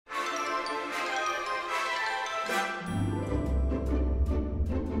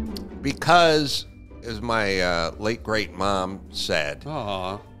Because, as my late great mom said.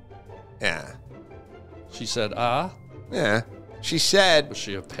 Aw. Yeah. She said, ah? Yeah. She said. Was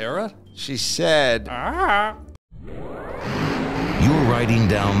she a parrot? She said. Ah. You're riding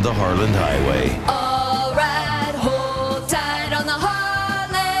down the Harland Highway. All right, hold tight on the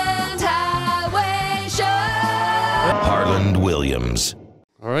Harland Highway Show. Harland Williams.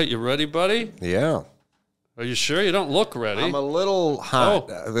 All right, you ready, buddy? Yeah. Are you sure? You don't look ready. I'm a little hot.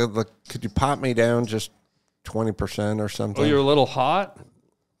 Oh. Could you pop me down just 20% or something? Oh, you're a little hot?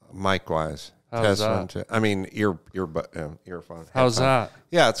 Mic-wise. How's Test 1, that? 2. I mean, earphone. How's that?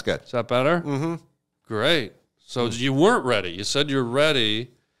 Yeah, it's good. Is that better? Mm-hmm. Great. So you weren't ready. You said you're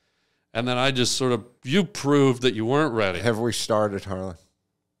ready, and then I just sort of, you proved that you weren't ready. Have we started, Harlan?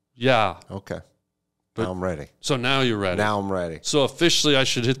 Yeah. Okay. But- now I'm ready. So now you're ready. Now I'm ready. So officially I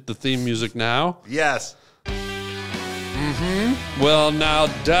should hit the theme music now? Yes. Well, now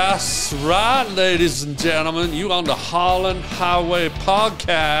that's right, ladies and gentlemen. You on the Harland Highway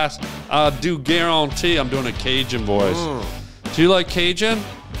podcast. I do guarantee I'm doing a Cajun voice. Do you like Cajun?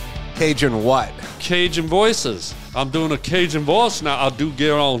 Cajun what? Cajun voices. I'm doing a Cajun voice now. I do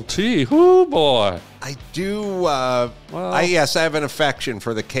guarantee. Whoo, boy. I do. Yes, I have an affection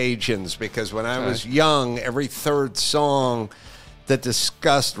for the Cajuns because when I was young, every third song that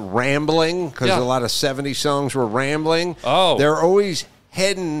discussed rambling, because a lot of 70s songs were rambling, they're always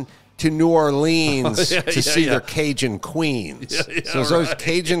heading to New Orleans to see their Cajun queens. So it's always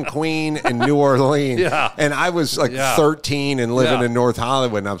Cajun Queen and New Orleans. And I was like 13 and living in North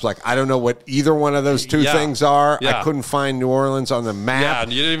Hollywood, and I was like, I don't know what either one of those two things are. I couldn't find New Orleans on the map.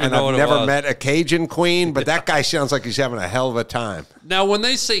 And you didn't even know what I've it never was. met a Cajun Queen, but that guy sounds like he's having a hell of a time. Now, when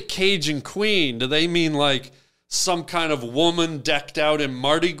they say Cajun Queen, do they mean like some kind of woman decked out in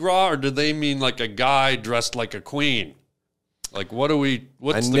Mardi Gras, or do they mean like a guy dressed like a queen? Like, what's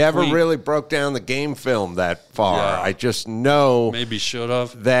I the never queen? really broke down the game film that far. Yeah. I just know Maybe should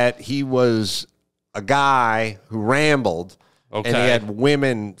have. that he was a guy who rambled, and he had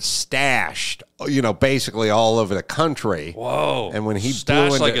women stashed, basically all over the country. Whoa. And when he blew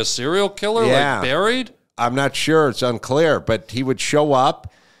stashed into- like a serial killer, Yeah. like buried? I'm not sure. It's unclear. But he would show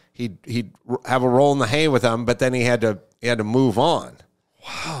up. He'd have a roll in the hay with them, but then he had to move on.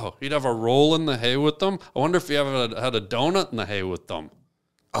 Wow. He'd have a roll in the hay with them? I wonder if he ever had a donut in the hay with them.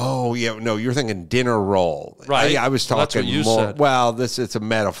 Oh, yeah. No, you're thinking dinner roll. Right. I was Well, that's talking what you more. said. Well, it's a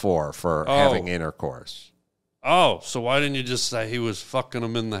metaphor for having intercourse. Oh, so why didn't you just say he was fucking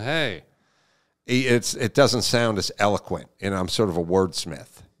them in the hay? It doesn't sound as eloquent, and I'm sort of a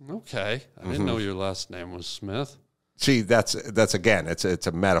wordsmith. Okay. I didn't know your last name was Smith. See, that's again, it's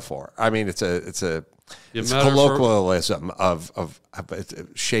a metaphor. I mean, it's Your metaphor- colloquialism of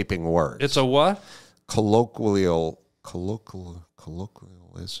shaping words. It's a what? colloquialism.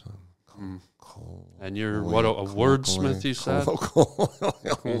 And you're what, a wordsmith, you said?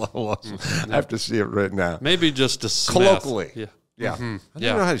 I have to see it written now. Maybe just a Smith. Colloquially. Yeah. Yeah. I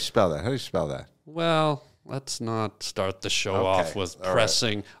don't know how you spell that. How do you spell that? Well, let's not start the show Okay. off with All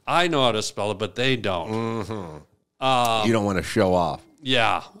pressing. right. I know how to spell it, but they don't. You don't want to show off.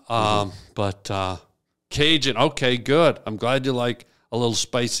 Yeah. But Cajun. Okay, good. I'm glad you like a little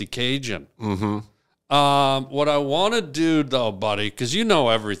spicy Cajun. What I want to do, though, buddy, because you know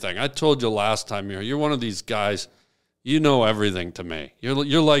everything. I told you last time you're one of these guys. You know everything to me.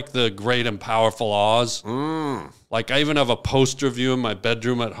 You're like the great and powerful Oz. Like, I even have a poster of you in my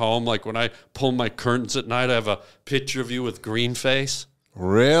bedroom at home. Like, when I pull my curtains at night, I have a picture of you with green face.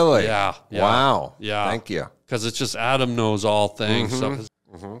 Really? Yeah. Wow. Yeah. Thank you. Because it's just Adam knows all things. So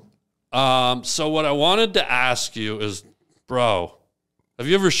what I wanted to ask you is, bro, have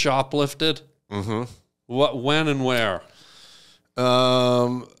you ever shoplifted? What, when, and where?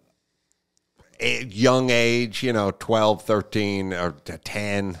 Young age, 12, 13, or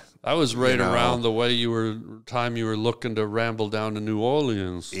 10. I was right around the way you were looking to ramble down to New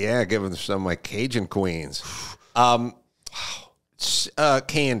Orleans. Yeah, giving some of my Cajun queens. Candy.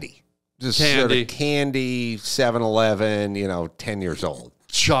 Just sort of candy, 7-Eleven, 10 years old.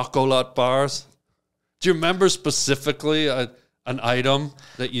 Chocolate bars. Do you remember specifically an item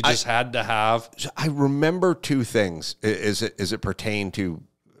that you just had to have? I remember two things as it pertained to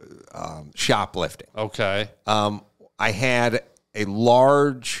shoplifting. Okay. I had a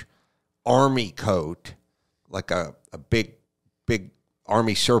large army coat, like a big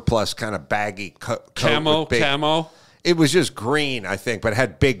army surplus kind of baggy coat. Camo. It was just green, I think, but it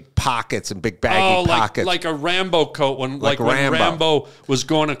had big pockets and big baggy pockets. Like a Rambo coat when Rambo was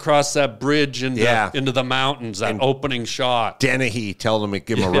going across that bridge into the mountains, that opening shot. Dennehy told him to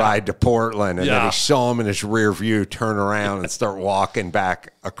give him a ride to Portland, and then he saw him in his rear view turn around and start walking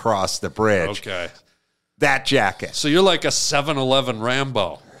back across the bridge. Okay. That jacket. So you're like a 7-Eleven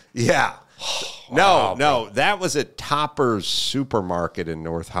Rambo. Yeah. No, that was at Topper's Supermarket in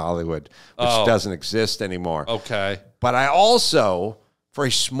North Hollywood, which doesn't exist anymore. Okay. But I also, for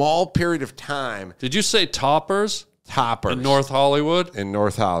a small period of time... Did you say Toppers? Toppers. In North Hollywood? In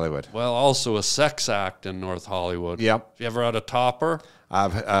North Hollywood. Well, also a sex act in North Hollywood. Yep. Have you ever had a Topper?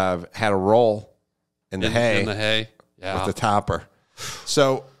 I've had a roll in the hay. In the hay, with the Topper.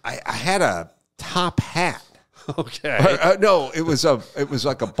 So I had a top hat. Okay. No, it was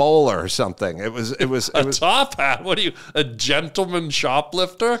like a bowler or something. It was a top hat. What are you, a gentleman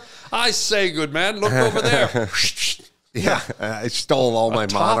shoplifter? I say, good man, look over there. Yeah, I stole all my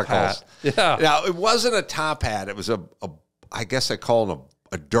monocles. Hat. Yeah. Now it wasn't a top hat. It was I guess I call it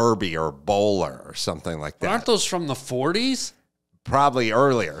a derby or a bowler or something like that. But aren't those from the 40s? Probably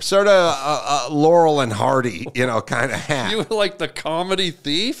earlier. Sort of a Laurel and Hardy, kind of hat. You were like the comedy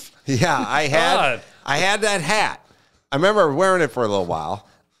thief? Yeah, I had that hat. I remember wearing it for a little while.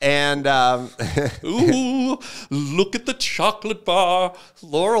 And ooh, look at the chocolate bar,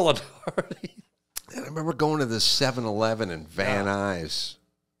 Laurel and Hardy. And I remember going to the 7-Eleven in Van Nuys.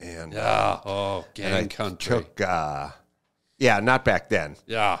 And gang country. Took, not back then.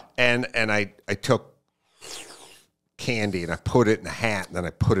 Yeah. And I took candy and I put it in a hat and then I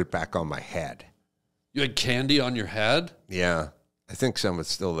put it back on my head. You had candy on your head? Yeah. I think some of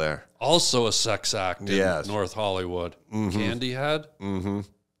it's still there. Also a sex act in North Hollywood. Mm-hmm. Candy head? Mm-hmm.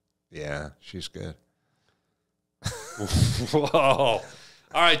 Yeah, she's good. Whoa.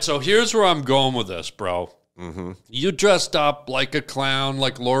 All right, so here's where I'm going with this, bro. Mm-hmm. You dressed up like a clown,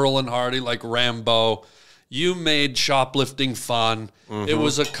 like Laurel and Hardy, like Rambo. You made shoplifting fun. Mm-hmm. It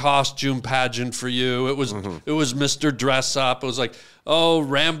was a costume pageant for you. It was Mr. Dress Up. It was like, oh,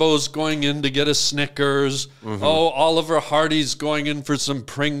 Rambo's going in to get a Snickers. Mm-hmm. Oh, Oliver Hardy's going in for some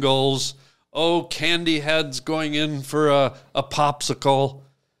Pringles. Oh, Candy Head's going in for a popsicle.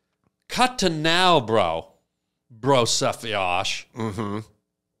 Cut to now, bro Sefiosh. Mm-hmm.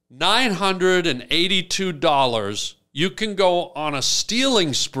 $982. You can go on a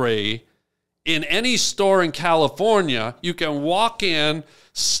stealing spree in any store in California. You can walk in,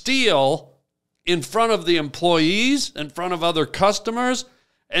 steal in front of the employees, in front of other customers,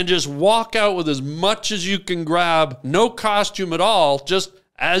 and just walk out with as much as you can grab, no costume at all, just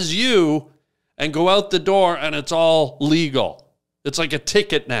as you, and go out the door, and it's all legal. It's like a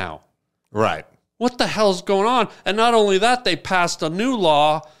ticket now. Right. What the hell's going on? And not only that, they passed a new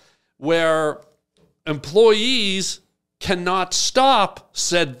law where employees cannot stop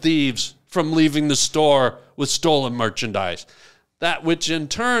said thieves from leaving the store with stolen merchandise. That which in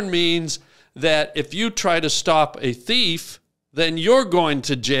turn means that if you try to stop a thief, then you're going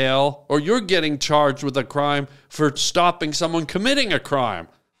to jail or you're getting charged with a crime for stopping someone committing a crime.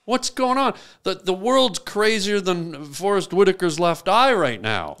 What's going on? The world's crazier than Forrest Whitaker's left eye right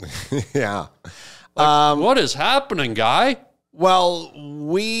now. Yeah. What is happening, guy? Well,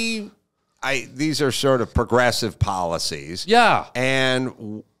 these are sort of progressive policies. Yeah.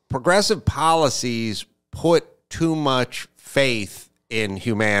 And progressive policies put too much faith in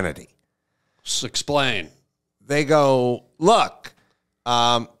humanity. Explain. They go, look,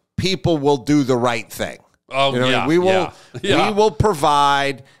 people will do the right thing. Oh, we will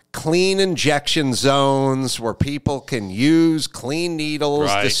provide clean injection zones where people can use clean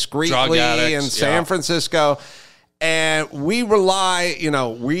needles discreetly in San Francisco. And we rely,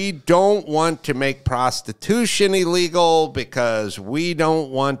 we don't want to make prostitution illegal because we don't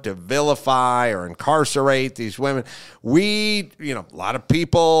want to vilify or incarcerate these women. A lot of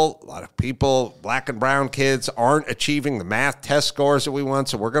people, black and brown kids aren't achieving the math test scores that we want.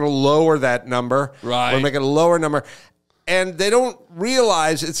 So we're going to lower that number. Right. We're making a lower number. And they don't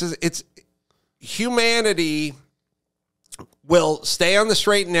realize it's humanity will stay on the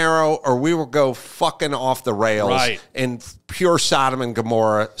straight and narrow, or we will go fucking off the rails in pure Sodom and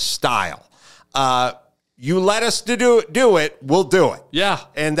Gomorrah style. You let us do it, we'll do it. Yeah.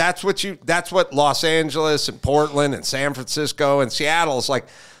 And that's what Los Angeles and Portland and San Francisco and Seattle is like.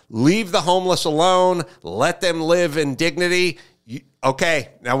 Leave the homeless alone. Let them live in dignity. Okay,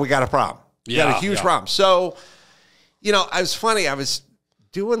 now we got a problem. We got a huge problem. So, it was funny. I was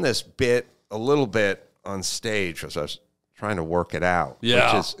doing this bit a little bit on stage as I was trying to work it out.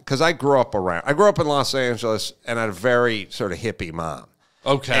 Yeah. Which is because I grew up in Los Angeles and I had a very sort of hippie mom.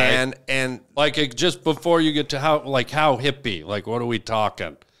 Okay. And like just before you get to how hippie, like what are we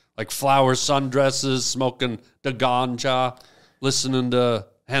talking? Like flower sundresses, smoking the ganja, listening to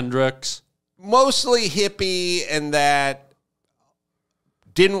Hendrix. mostly hippie, and that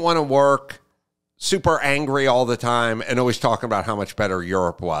didn't want to work, super angry all the time, and always talking about how much better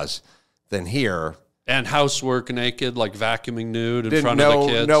Europe was than here. And housework naked, like vacuuming nude in front of the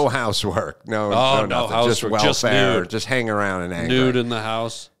kids? No housework. No housework. Just welfare. Just just hanging around and angry. Nude in the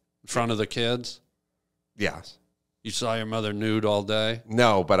house in front of the kids? Yes. You saw your mother nude all day?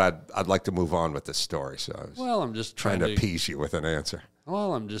 No, but I'd like to move on with this story. So I was I'm just trying to appease you with an answer.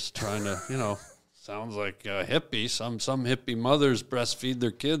 Well, I'm just trying to, sounds like a hippie. Some hippie mothers breastfeed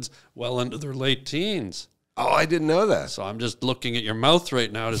their kids well into their late teens. Oh, I didn't know that. So I'm just looking at your mouth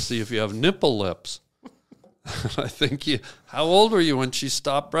right now to see if you have nipple lips. I think how old were you when she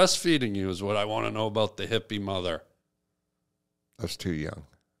stopped breastfeeding you is what I want to know about the hippie mother. I was too young.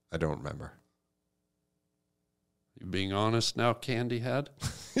 I don't remember. You being honest now, Candy Head?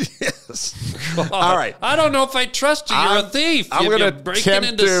 Yes. God, all right. I don't know if I trust you. You're a thief. I'm going to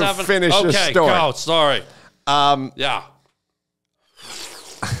attempt to finish the story. Okay, go. Sorry. Yeah.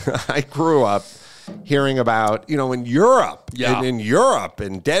 I grew up hearing about, in Europe, in Europe,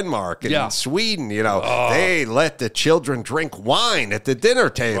 in Denmark, and in Sweden, they let the children drink wine at the dinner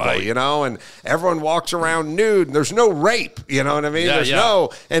table, and everyone walks around nude, and there's no rape, you know what I mean? There's no,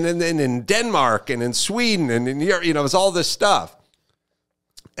 and then in Denmark and in Sweden and in Europe, it's all this stuff.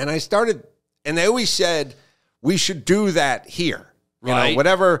 And I started, and they always said, we should do that here.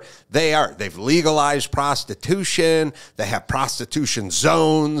 Whatever they are. They've legalized prostitution. They have prostitution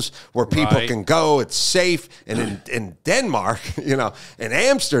zones where people can go. It's safe. And in Denmark, in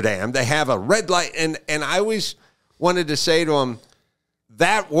Amsterdam, they have a red light. And I always wanted to say to them,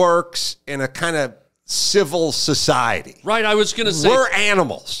 that works in a kind of civil society. Right, I was going to say. We're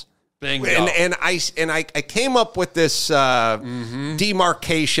animals. Bingo. And I came up with this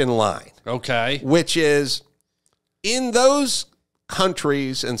demarcation line. Okay. Which is, in those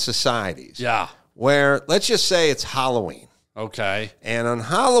countries and societies where, let's just say it's Halloween. Okay. And on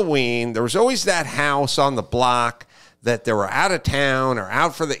Halloween, there was always that house on the block that they were out of town or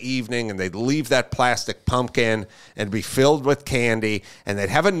out for the evening, and they'd leave that plastic pumpkin and be filled with candy, and they'd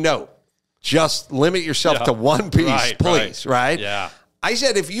have a note. Just limit yourself to one piece, please, right? Yeah. I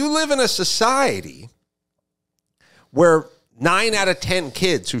said, if you live in a society where 9 out of 10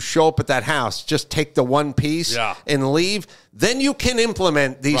 kids who show up at that house just take the one piece and leave, then you can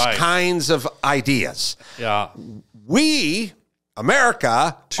implement these kinds of ideas. Yeah. We,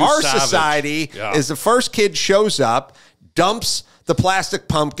 America, our society is the first kid shows up, dumps the plastic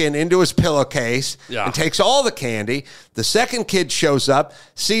pumpkin into his pillowcase and takes all the candy. The second kid shows up,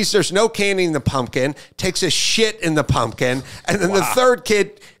 sees there's no candy in the pumpkin, takes a shit in the pumpkin, and then the third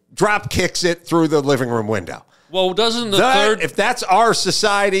kid drop kicks it through the living room window. Well, doesn't the third... If that's our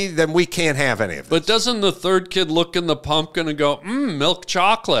society, then we can't have any of this. But doesn't the third kid look in the pumpkin and go, milk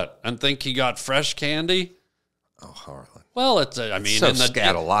chocolate, and think he got fresh candy? Oh, Harland. Well, it's, so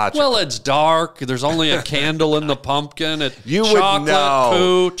scatological. Well, it's dark. There's only a candle in the pumpkin. You chocolate, would know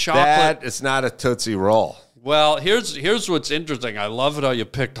poo, chocolate. That it's not a Tootsie Roll. Well, here's what's interesting. I love it how you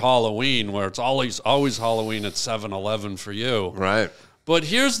picked Halloween, where it's always Halloween at 7-Eleven for you. Right. But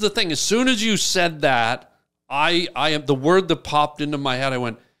here's the thing. As soon as you said that, I am the word that popped into my head. I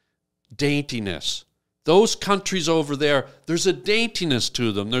went, daintiness. Those countries over there, there's a daintiness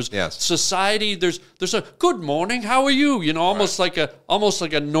to them. There's society. There's a good morning. How are you? Almost like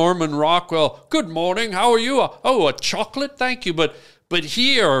a Norman Rockwell. Good morning. How are you? A chocolate. Thank you. But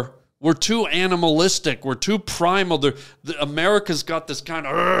here we're too animalistic. We're too primal. America's got this kind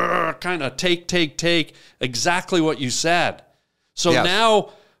of take. Exactly what you said. So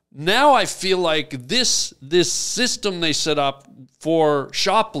now I feel like this system they set up for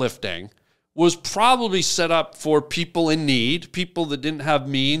shoplifting was probably set up for people in need, people that didn't have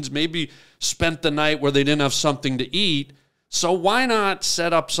means, maybe spent the night where they didn't have something to eat. So why not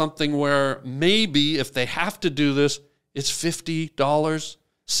set up something where maybe if they have to do this, it's $50,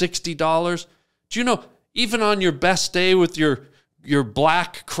 $60? Do you know, even on your best day with your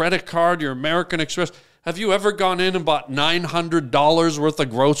black credit card, your American Express, have you ever gone in and bought $900 worth of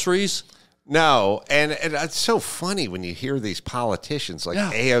groceries? No, and it's so funny when you hear these politicians like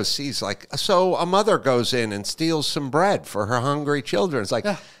AOC's like, so a mother goes in and steals some bread for her hungry children. It's like,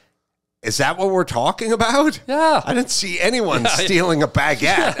 is that what we're talking about? Yeah. I didn't see anyone stealing a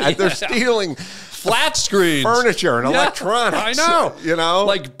baguette. They're stealing flat screens, furniture, and electronics. I know. You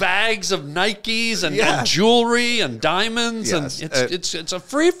like bags of Nikes and jewelry and diamonds, and it's a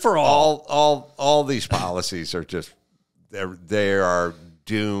free for all. All these policies are just they are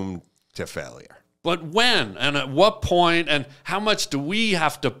doomed to failure. But when and at what point and how much do we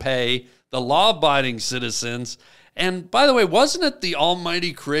have to pay the law-abiding citizens? And by the way, wasn't it the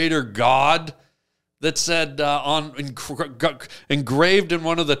Almighty Creator God that said engraved in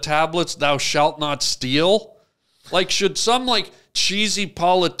one of the tablets, "Thou shalt not steal"? Like, should some cheesy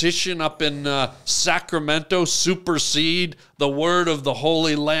politician up in Sacramento supersede the word of the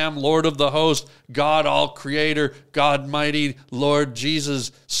Holy Lamb, Lord of the host, God all Creator, God mighty, Lord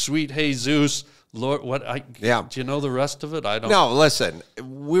Jesus, sweet Jesus? Lord, do you know the rest of it? I don't. No, listen,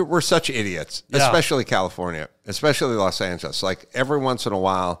 we're such idiots, especially California, especially Los Angeles. Like, every once in a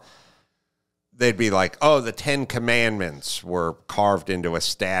while, they'd be like, oh, the 10 Commandments were carved into a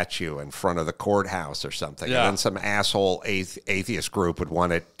statue in front of the courthouse or something. Yeah. And then some asshole atheist group would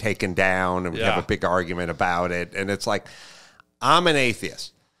want it taken down, and we'd have a big argument about it. And it's like, I'm an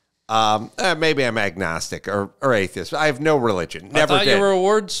atheist. Maybe I'm agnostic or atheist. I have no religion. Never I thought did. You were a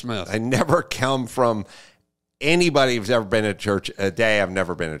wordsmith. I never come from anybody who's ever been to church a day. I've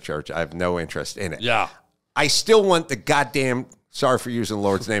never been to church. I have no interest in it. Yeah. I still want the goddamn, sorry for using the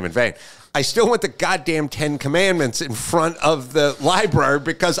Lord's name in vain, I still want the goddamn 10 Commandments in front of the library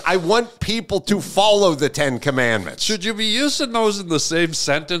because I want people to follow the 10 Commandments. Should you be using those in the same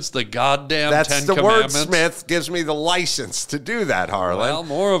sentence, the goddamn That's 10 the Commandments? wordsmith gives me the license to do that, Harland. Well,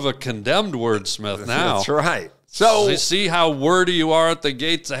 more of a condemned wordsmith now. That's right. So see how wordy you are at the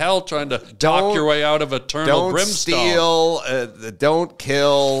gates of hell trying to talk your way out of eternal brimstone. Don't steal, don't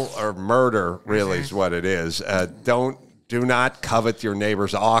kill, or murder, really is what it is. Do not covet your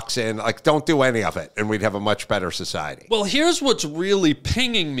neighbor's oxen. Like, don't do any of it, and we'd have a much better society. Well, here's what's really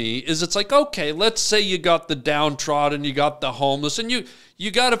pinging me is it's like, okay, let's say you got the downtrodden, you got the homeless, and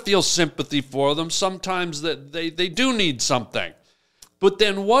you got to feel sympathy for them. Sometimes that they do need something. But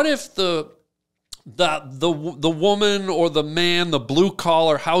then what if the woman or the man, the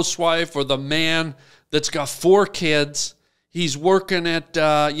blue-collar housewife or the man that's got 4 kids, he's working at,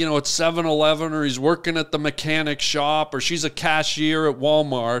 at 7-Eleven, or he's working at the mechanic shop, or she's a cashier at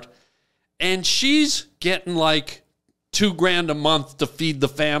Walmart, and she's getting like $2,000 a month to feed the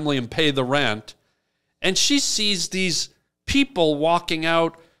family and pay the rent. And she sees these people walking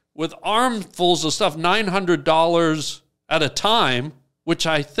out with armfuls of stuff, $900 at a time, which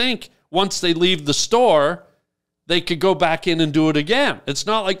I think once they leave the store, they could go back in and do it again. It's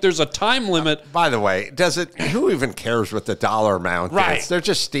not like there's a time limit. By the way, who even cares what the dollar amount is? They're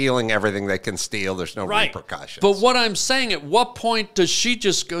just stealing everything they can steal. There's no repercussions. But what I'm saying, at what point does she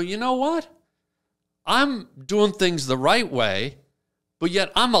just go, you know what? I'm doing things the right way, but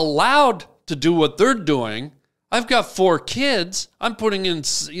yet I'm allowed to do what they're doing. I've got 4 kids. I'm putting in,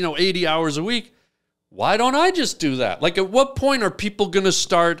 80 hours a week. Why don't I just do that? Like, at what point are people going to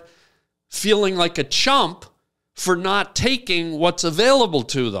start feeling like a chump for not taking what's available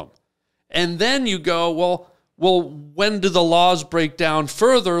to them? And then you go, well, when do the laws break down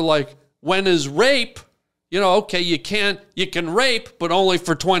further? Like, when is rape? Okay, you can rape, but only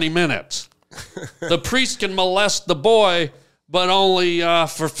for 20 minutes. The priest can molest the boy, but only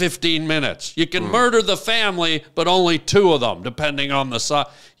for 15 minutes. You can murder the family, but only 2 of them, depending on the size.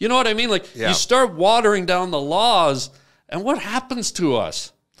 You know what I mean? Like, you start watering down the laws, and what happens to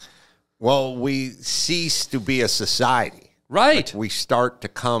us? Well, we cease to be a society. Right. Like, we start to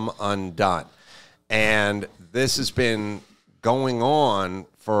come undone. And this has been going on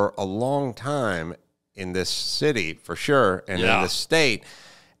for a long time in this city, for sure, and in the state.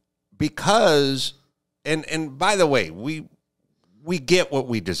 Because, and by the way, we get what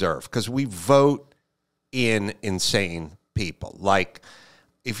we deserve because we vote in insane people. Like,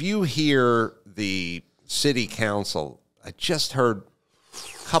 if you hear the city council, I just heard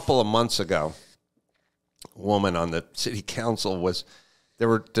couple of months ago, a woman on the city council they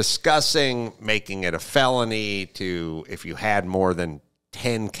were discussing making it a felony to, if you had more than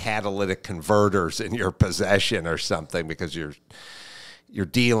 10 catalytic converters in your possession or something, because you're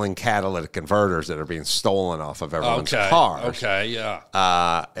dealing catalytic converters that are being stolen off of everyone's cars. Okay, yeah.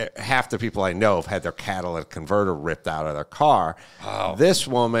 Half the people I know have had their catalytic converter ripped out of their car. Wow. This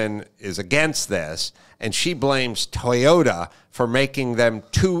woman is against this, and she blames Toyota for making them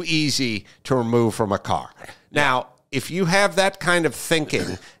too easy to remove from a car. Now, if you have that kind of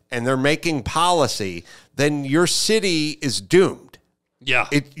thinking and they're making policy, then your city is doomed. Yeah.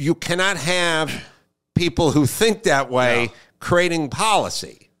 You cannot have people who think that way creating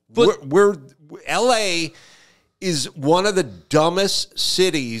policy. But LA is one of the dumbest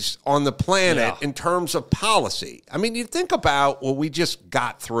cities on the planet in terms of policy. I mean, you think about what we just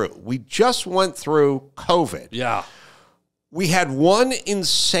got through. We just went through COVID. Yeah. We had one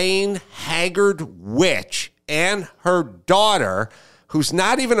insane, haggard witch and her daughter who's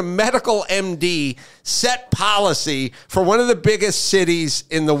not even a medical MD, set policy for one of the biggest cities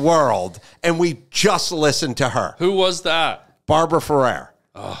in the world, and we just listened to her. Who was that? Barbara Ferrer.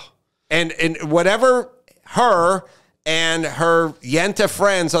 Oh. And whatever her and her Yenta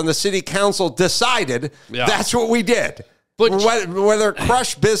friends on the city council decided, that's what we did. But whether it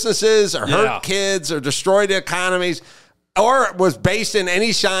crushed businesses or hurt kids or destroyed economies or was based in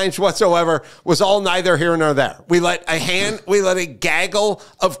any signs whatsoever was all neither here nor there. We let a gaggle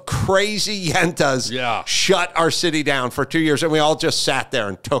of crazy Yentas shut our city down for 2 years, and we all just sat there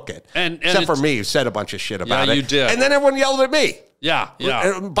and took it. Except for me, who said a bunch of shit about it. You did. And then everyone yelled at me. Yeah.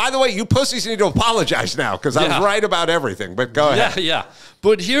 And by the way, you pussies need to apologize now because I was right about everything. But go ahead. Yeah.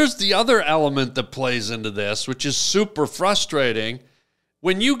 But here's the other element that plays into this, which is super frustrating.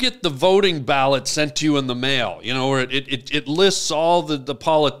 When you get the voting ballot sent to you in the mail, where it lists all the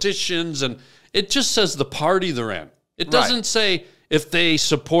politicians and it just says the party they're in. It doesn't say if they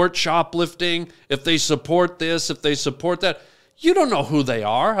support shoplifting, if they support this, if they support that. You don't know who they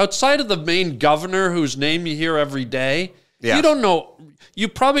are. Outside of the main governor whose name you hear every day, you don't know. You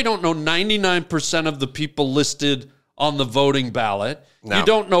probably don't know 99% of the people listed on the voting ballot. No. You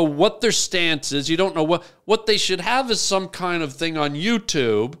don't know what their stance is. You don't know what they should have is some kind of thing on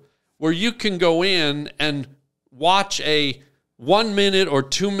YouTube where you can go in and watch a 1 minute or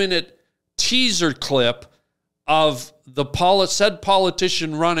 2 minute teaser clip of the said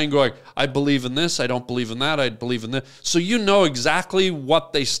politician running, going, I believe in this, I don't believe in that, I believe in this. So you know exactly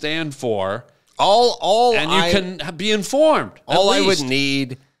what they stand for. And you can be informed. All I would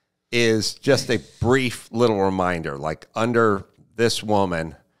need is just a brief little reminder, like under this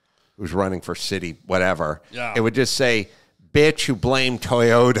woman who's running for city, whatever. Yeah. It would just say, bitch who blamed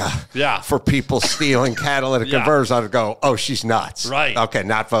Toyota for people stealing catalytic converters. I'd go, oh, she's nuts. Right. Okay,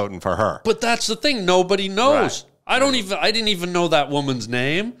 not voting for her. But that's the thing. Nobody knows. Right. I didn't even know that woman's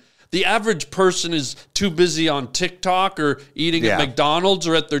name. The average person is too busy on TikTok or eating at McDonald's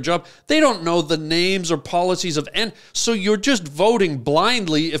or at their job. They don't know the names or policies and so you're just voting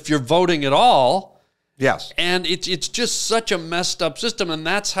blindly if you're voting at all. Yes. And it's just such a messed up system, and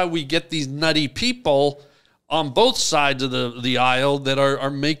that's how we get these nutty people on both sides of the aisle that are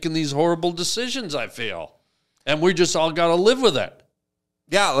making these horrible decisions, I feel. And we just all got to live with it.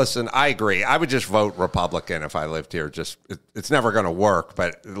 Yeah, listen, I agree. I would just vote Republican if I lived here. It's never going to work,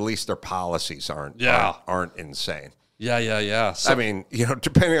 but at least their policies aren't insane. Yeah. So, I mean,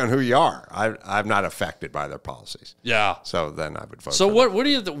 depending on who you are, I'm not affected by their policies. Yeah. So then I would vote. So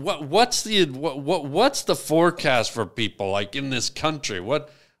what's the forecast for people like in this country?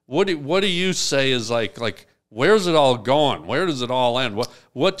 What do you say is like where's it all going? Where does it all end?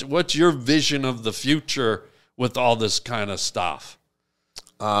 What's your vision of the future with all this kind of stuff?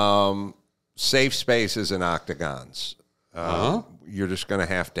 Safe spaces and octagons. You're just going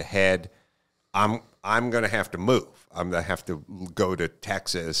to have to head. I'm going to have to move. I'm going to have to go to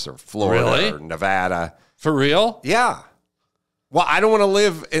Texas or Florida or Nevada. For real? Yeah. Well, I don't want to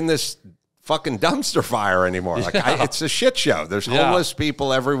live in this fucking dumpster fire anymore. It's a shit show. There's homeless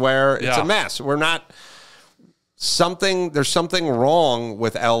people everywhere. It's a mess. There's something wrong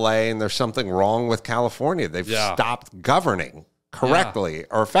with LA and there's something wrong with California. They've stopped governing correctly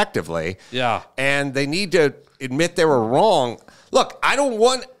or effectively. Yeah. And they need to admit they were wrong. Look,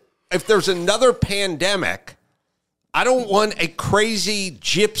 if there's another pandemic, I don't want a crazy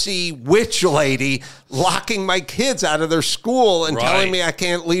gypsy witch lady locking my kids out of their school and telling me I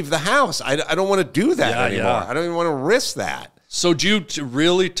can't leave the house. I don't want to do that anymore. Yeah. I don't even want to risk that. So do you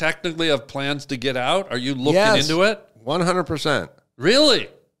really technically have plans to get out? Are you looking into it? 100%. Really?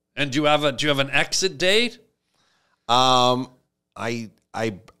 And do you have an exit date? I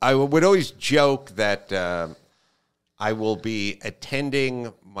would always joke that I will be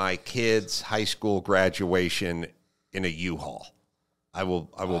attending my kids' high school graduation in a U-Haul. I will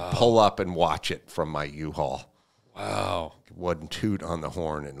pull up and watch it from my U-Haul. Wow. Wouldn't toot on the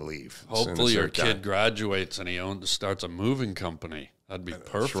horn and leave. Hopefully your kid graduates and he starts a moving company. That'd be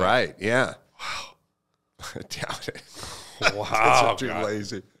perfect. That's right, yeah. Wow. I doubt it. Wow. I'm too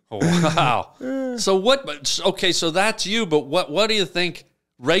lazy. Wow. So that's you, but what do you think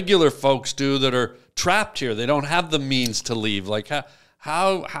regular folks do that are trapped here? They don't have the means to leave. Like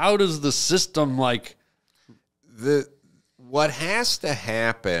how does the system what has to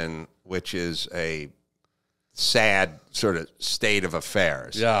happen, which is a sad sort of state of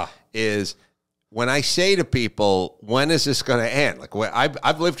affairs, is when I say to people, when is this going to end? Like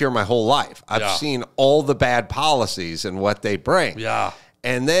I've lived here my whole life. I've seen all the bad policies and what they bring. Yeah.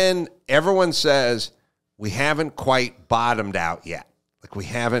 And then everyone says, we haven't quite bottomed out yet. Like we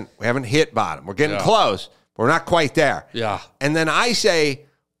haven't hit bottom. We're getting close, We're not quite there. Yeah. And then I say,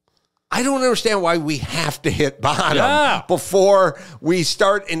 I don't understand why we have to hit bottom before we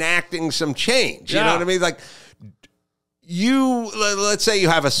start enacting some change. You know what I mean? Like, let's say you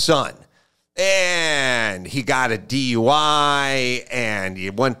have a son and he got a DUI and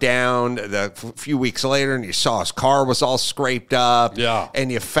you went down a few weeks later and you saw his car was all scraped up. Yeah.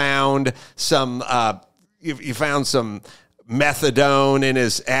 And you found some, you found some methadone in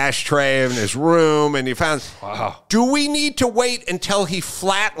his ashtray in his room, and you found, do we need to wait until he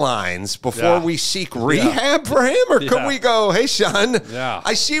flatlines before we seek rehab for him? Or can we go, hey, son,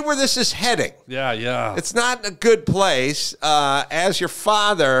 I see where this is heading. Yeah. It's not a good place. As your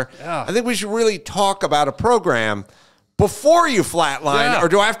father, I think we should really talk about a program before you flatline, or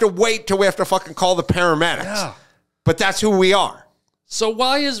do I have to wait till we have to fucking call the paramedics? Yeah. But that's who we are. So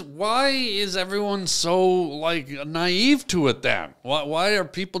why is everyone so like naive to it then? Why are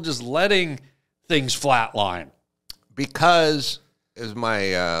people just letting things flatline? Because, as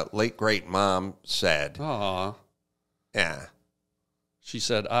my late great mom said, she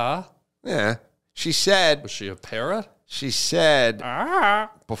said, she said, was she a parrot? She said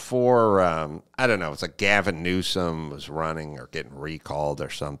before, I don't know, it's like Gavin Newsom was running or getting recalled or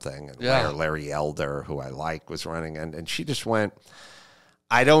something, and Larry Elder, who I like, was running, and she just went,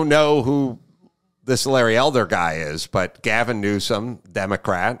 I don't know who this Larry Elder guy is, but Gavin Newsom,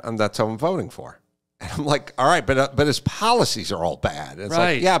 Democrat, and that's who I'm voting for. And I'm like, all right, but his policies are all bad. And it's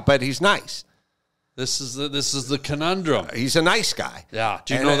like, yeah, but he's nice. This is the conundrum. He's a nice guy. Yeah.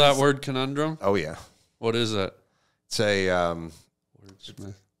 Do you know that word conundrum? Oh yeah. What is it? It's a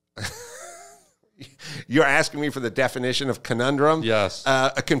wordsmith. You're asking me for the definition of conundrum? Yes.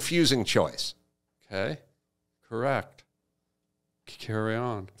 A confusing choice. Okay. Correct. Carry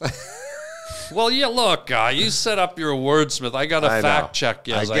on. Well, yeah, look, you set up your wordsmith. I got to fact check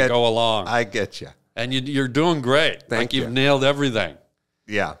you as I go along. I get you. And you're doing great. Thank you. You've nailed everything.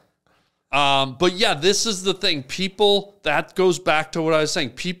 Yeah. But yeah, this is the thing. People, that goes back to what I was saying.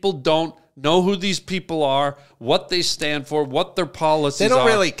 People don't know who these people are, what they stand for, what their policies are. They don't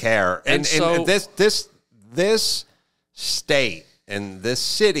really care. And so, this state and this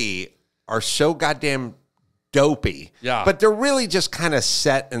city are so goddamn dopey. Yeah. But they're really just kind of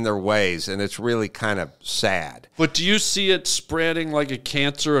set in their ways, and it's really kind of sad. But do you see it spreading like a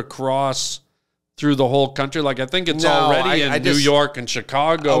cancer across through the whole country? Like, I think it's already in New York and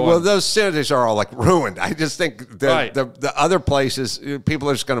Chicago. Well, those cities are all like ruined. I just think the other places, people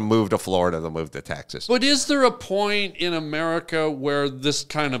are just going to move to Florida, they'll move to Texas. But is there a point in America where this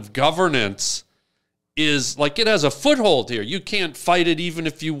kind of governance is like, it has a foothold here? You can't fight it even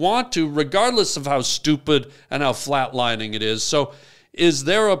if you want to, regardless of how stupid and how flatlining it is. So is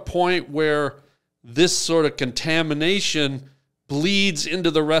there a point where this sort of contamination bleeds into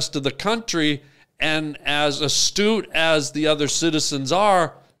the rest of the country, and as astute as the other citizens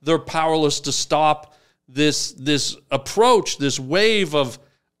are, they're powerless to stop this approach, this wave of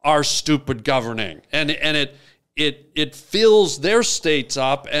our stupid governing, and it fills their states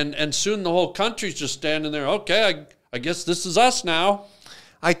up, and soon the whole country's just standing there. Okay, I guess this is us now.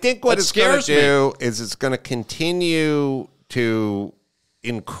 I think what it's going to do is it's going to continue to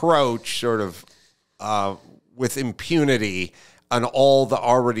encroach sort of with impunity on all the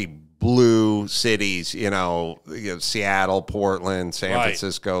already blue cities, you know, Seattle, Portland, San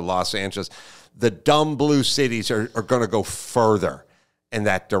Francisco, Los Angeles. The dumb blue cities are going to go further in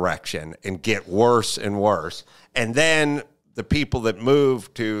that direction and get worse and worse. And then the people that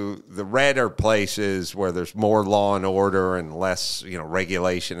move to the redder places where there's more law and order and less,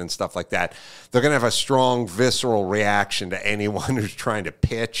 regulation and stuff like that, they're going to have a strong visceral reaction to anyone who's trying to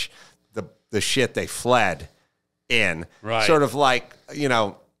pitch the shit they fled in. Right. Sort of like,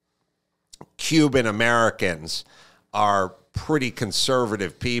 Cuban Americans are pretty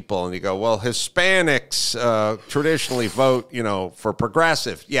conservative people, and you go, well, Hispanics traditionally vote, for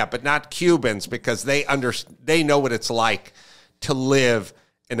progressive. Yeah, but not Cubans, because they know what it's like to live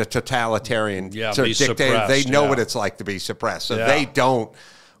in a totalitarian sort of dictator. They know what it's like to be suppressed. So they don't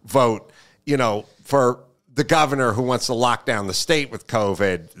vote, for the governor who wants to lock down the state with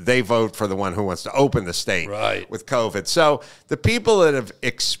COVID. They vote for the one who wants to open the state with COVID. So the people that have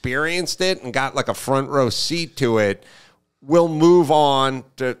experienced it and got like a front row seat to it will move on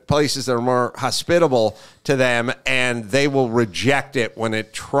to places that are more hospitable to them, and they will reject it when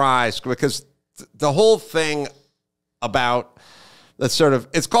it tries, because the whole thing about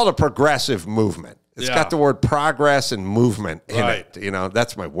it's called a progressive movement. It's got the word progress and movement in it.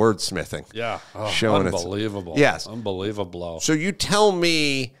 That's my wordsmithing. Yeah. Unbelievable. Yes. Unbelievable. So you tell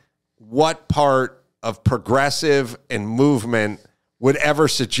me what part of progressive and movement would ever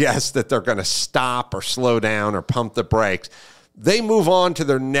suggest that they're going to stop or slow down or pump the brakes. They move on to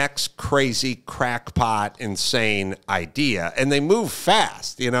their next crazy, crackpot, insane idea, and they move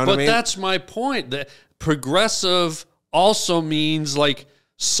fast. You know what I mean? But that's my point. That progressive also means like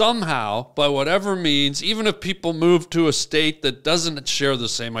somehow, by whatever means, even if people move to a state that doesn't share the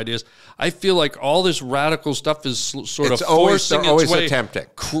same ideas, I feel like all this radical stuff is sort of forcing its way, attempting.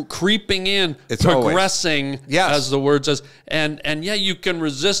 Creeping in, it's progressing, yes. as the word says. And yeah, you can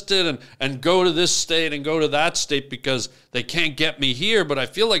resist it and go to this state and go to that state because they can't get me here. But I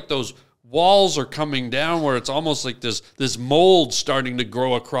feel like those walls are coming down where it's almost like this mold starting to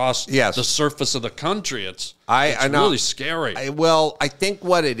grow across the surface of the country. It's really scary. I think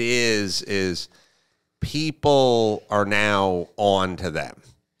what it is people are now on to them.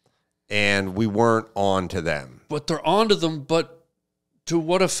 And we weren't on to them. But they're on to them, but to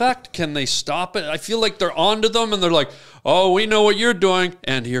what effect? Can they stop it? I feel like they're on to them, and they're like, oh, we know what you're doing,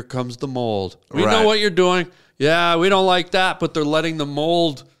 and here comes the mold. We know what you're doing. Yeah, we don't like that, but they're letting the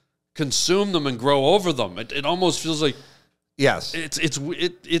mold consume them and grow over them. It almost feels like... Yes. It's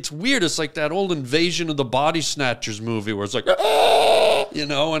weird. It's like that old Invasion of the Body Snatchers movie where it's like, you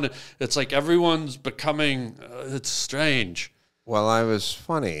know, and it's like everyone's becoming... it's strange. Well, I was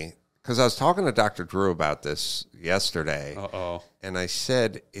funny... because I was talking to Dr. Drew about this yesterday. And I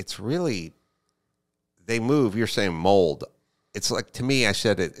said, it's really, they move, you're saying mold. It's like, to me, I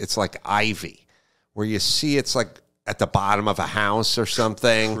said, it's like ivy, where you see it's like at the bottom of a house or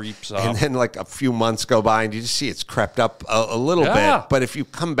something. Creeps up. And then like a few months go by and you just see it's crept up a little bit. But if you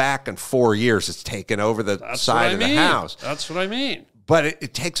come back in 4 years, it's taken over the side of the house. That's what I mean. But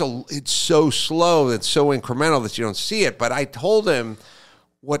it takes it's so slow, it's so incremental that you don't see it. But I told him,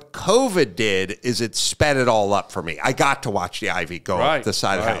 what COVID did is it sped it all up for me. I got to watch the ivy go up the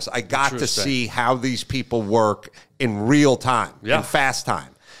side of the house. I got to see how these people work in real time, in fast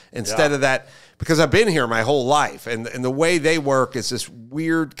time. Instead of that, because I've been here my whole life, and the way they work is this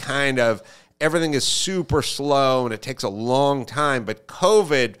weird kind of, everything is super slow, and it takes a long time. But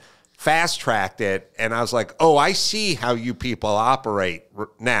COVID fast-tracked it, and I was like, oh, I see how you people operate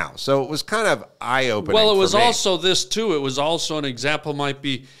now. So it was kind of eye-opening. Well, it was also this, too. It was also an example might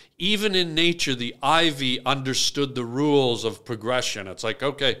be, even in nature, the ivy understood the rules of progression. It's like,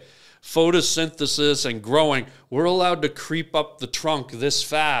 okay, photosynthesis and growing, we're allowed to creep up the trunk this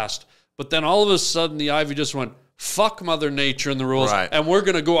fast, but then all of a sudden the ivy just went, fuck Mother Nature and the rules, and we're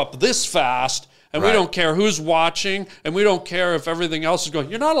going to go up this fast. And we don't care who's watching, and we don't care if everything else is going,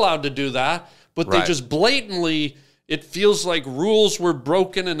 you're not allowed to do that. But they just blatantly, it feels like rules were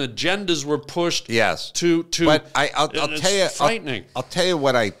broken and agendas were pushed. Yes. But I'll tell you, frightening. I'll tell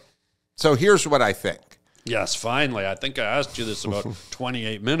you so here's what I think. Yes, finally. I think I asked you this about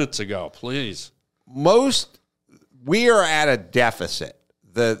 28 minutes ago. Please. We are at a deficit.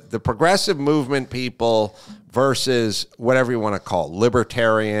 The progressive movement people versus whatever you want to call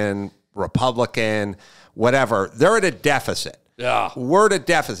libertarian, Republican, whatever, they're at a deficit. Yeah. We're at a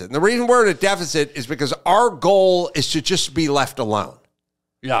deficit. And the reason we're at a deficit is because our goal is to just be left alone.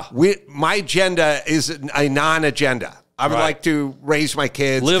 Yeah. My agenda is a non-agenda. I would like to raise my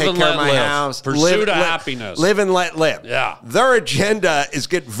kids, take care of my house. Pursuit of happiness. Live and let live. Yeah. Their agenda is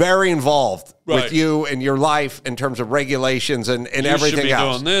get very involved with you and your life in terms of regulations and everything else. You should be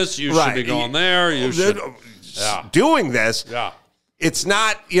doing this. You should be going there. You should. Doing this. Yeah. It's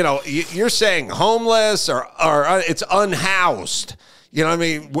not, you're saying homeless or it's unhoused. You know what I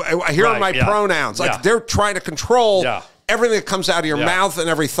mean? Here are my pronouns. Like they're trying to control everything that comes out of your mouth and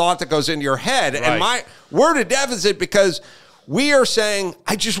every thought that goes into your head. And we're at a deficit because we are saying,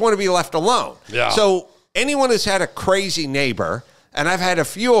 I just want to be left alone. Yeah. So anyone who's had a crazy neighbor, and I've had a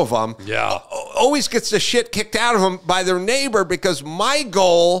few of them, always gets the shit kicked out of them by their neighbor, because my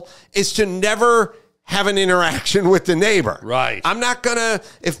goal is to never have an interaction with the neighbor. Right. I'm not going to,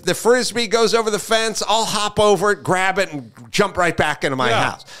 if the Frisbee goes over the fence, I'll hop over it, grab it, and jump right back into my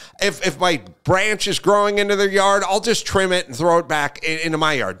house. If my branch is growing into their yard, I'll just trim it and throw it back into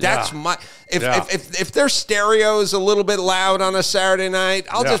my yard. That's my, if their stereo is a little bit loud on a Saturday night,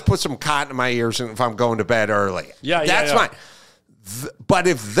 I'll just put some cotton in my ears if I'm going to bed early. That's fine. But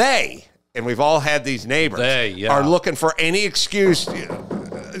if they, and we've all had these neighbors, are looking for any excuse,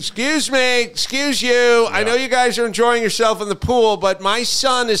 excuse me, excuse you, I know you guys are enjoying yourself in the pool, but my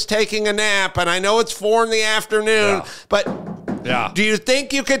son is taking a nap, and I know it's 4 PM, but do you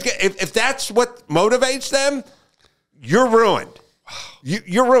think you could, if that's what motivates them, you're ruined.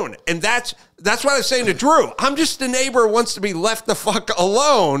 You're ruined. And that's what I was saying to Drew. I'm just a neighbor who wants to be left the fuck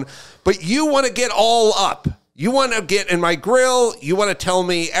alone, but you want to get all up. You want to get in my grill. You want to tell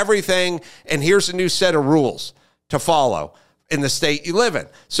me everything, and here's a new set of rules to follow. in the state you live in.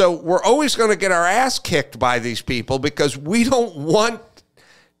 So we're always going to get our ass kicked by these people because we don't want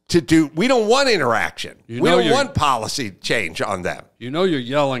interaction. We don't want policy change on them. You know you're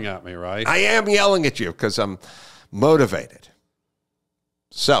yelling at me, right? I am yelling at you because I'm motivated.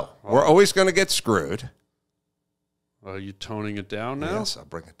 So we're always going to get screwed. Are you toning it down now? Yes, I'll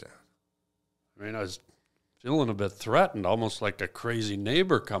bring it down. I mean, I was feeling a bit threatened, almost like a crazy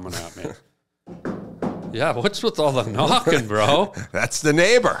neighbor coming at me. Yeah, what's with all the knocking, bro? That's the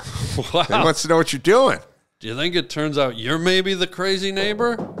neighbor. Wow. He wants to know what you're doing. Do you think it turns out you're maybe the crazy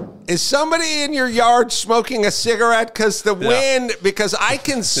neighbor? Is somebody in your yard smoking a cigarette? Because the wind, because I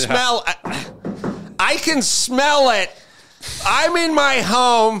can smell, I can smell it. I'm in my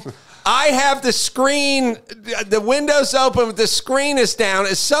home. I have the screen, the window's open, but the screen is down.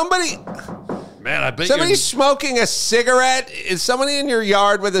 Is somebody... Man, I bet somebody's smoking a cigarette? Is somebody in your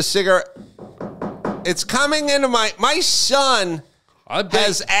yard with a cigarette? It's coming into my son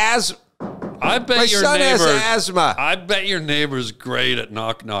has asthma. I bet my your son neighbor has asthma. I bet your neighbor's great at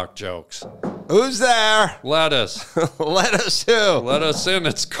knock jokes. Who's there? Lettuce. Lettuce who? Let us in.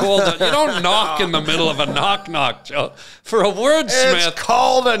 It's cold. You don't knock in the middle of a knock joke. For a wordsmith, It's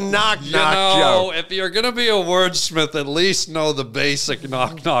called a knock joke. If you're going to be a wordsmith, at least know the basic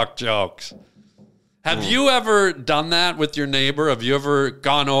knock jokes. Have you ever done that with your neighbor? Have you ever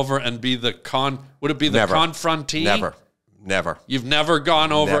gone over and would it be the confrontee? Never. You've never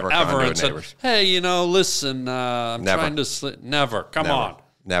gone over ever and said, neighbors. hey, listen, I'm trying to sleep. Never. Come on.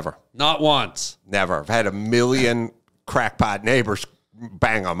 Never. Not once. Never. I've had a million crackpot neighbors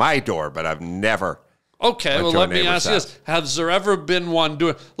bang on my door, but I've never. Okay, well, let me ask you this. Has there ever been one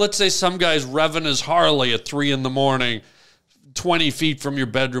doing, let's say some guy's revving his Harley at 3 a.m, 20 feet from your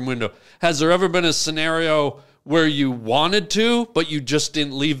bedroom window. Has there ever been a scenario where you wanted to, but you just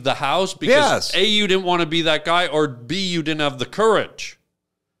didn't leave the house? Because A, you didn't want to be that guy, or B, you didn't have the courage.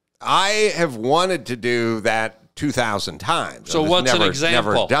 I have wanted to do that 2,000 times. So what's an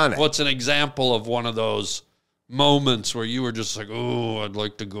example? Never done it. What's an example of one of those moments where you were just like, oh, I'd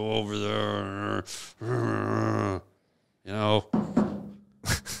like to go over there.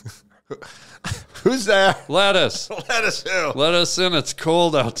 Who's there? Lettuce. Lettuce who? Let us in. It's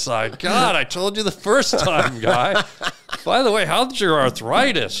cold outside. God, I told you the first time, guy. By the way, how's your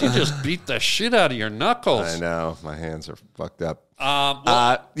arthritis? You just beat the shit out of your knuckles. I know. My hands are fucked up.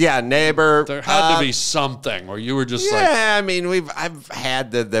 Well, neighbor. There had to be something where you were just like... Yeah, I mean, I've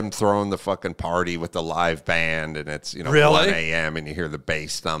had them throwing the fucking party with the live band, and it's, Really? 1 a.m., and you hear the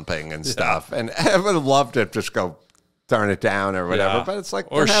bass thumping and stuff. And I would have loved to just go turn it down or whatever, but it's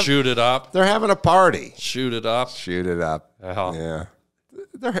like... Or shoot it up. They're having a party. Shoot it up. Shoot it up. Yeah.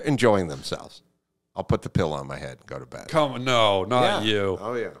 They're enjoying themselves. I'll put the pillow on my head and go to bed. No, not you.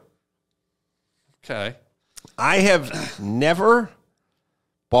 Oh, yeah. Okay. I have never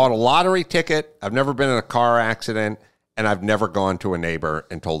bought a lottery ticket. I've never been in a car accident, and I've never gone to a neighbor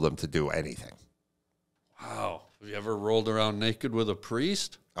and told them to do anything. Wow. Have you ever rolled around naked with a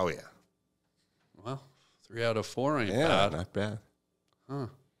priest? Oh, yeah. Well, 3 out of 4 ain't Yeah, bad. not bad. Huh.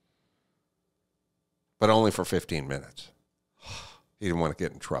 But only for 15 minutes. He didn't want to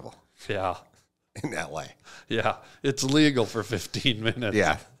get in trouble Yeah. in L.A. Yeah. It's legal for 15 minutes.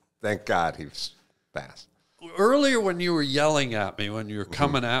 Yeah. Thank God he was fast. Earlier when you were yelling at me, when you were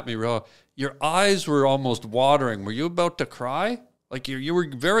coming at me, your eyes were almost watering. Were you about to cry? Like you were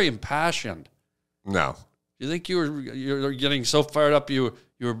very impassioned. No. You think you're getting so fired up you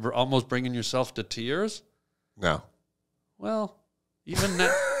were almost bringing yourself to tears? No. Well, even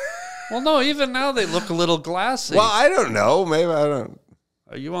now. Well, no, even now they look a little glassy. Well, I don't know. Maybe I don't.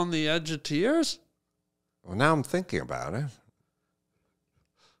 Are you on the edge of tears? Well, now I'm thinking about it.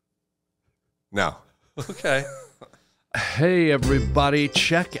 No. Okay. Hey everybody,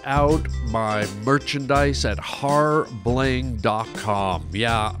 check out my merchandise at harbling.com.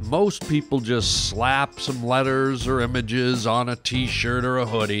 Yeah, most people just slap some letters or images on a t-shirt or a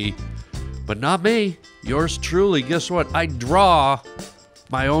hoodie, but not me. Yours truly. Guess what? I draw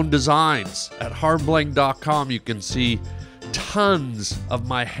my own designs. At harbling.com you can see tons of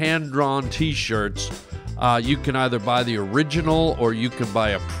my hand-drawn t-shirts. You can either buy the original or you can buy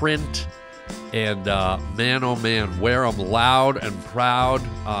a print. And man, oh man, wear them loud and proud.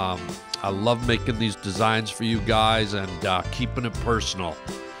 I love making these designs for you guys and keeping it personal.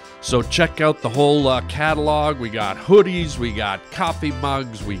 So check out the whole catalog. We got hoodies, we got coffee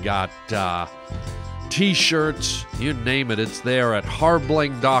mugs, we got t-shirts, you name it, it's there at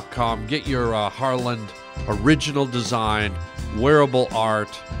harbling.com. Get your Harland original design, wearable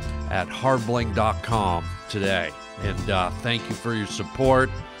art at harbling.com today. And thank you for your support.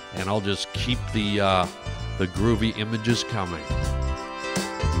 And I'll just keep the The groovy image is coming.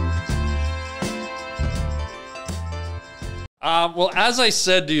 Well, as I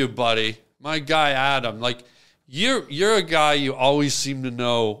said to you, buddy, my guy Adam, like you're a guy you always seem to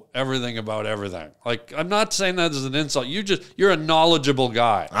know everything about everything. Like, I'm not saying that as an insult. You're a knowledgeable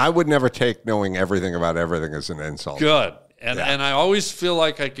guy. I would never take knowing everything about everything as an insult. Good. And I always feel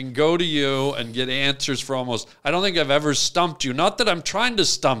like I can go to you and get answers for almost, I don't think I've ever stumped you. Not that I'm trying to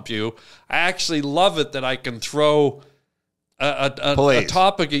stump you. I actually love it that I can throw a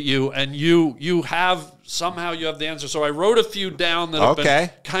topic at you and you have, somehow you have the answer. So I wrote a few down that have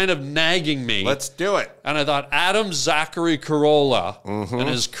been kind of nagging me. Let's do it. And I thought Adam Zachary CAROLLA and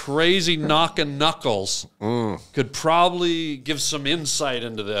his crazy knocking knuckles could probably give some insight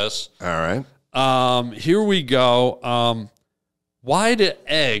into this. All right. Here we go. Why do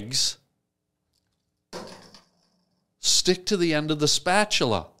eggs stick to the end of the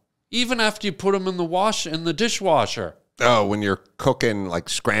spatula, even after you put them in the dishwasher? Oh, when you're cooking like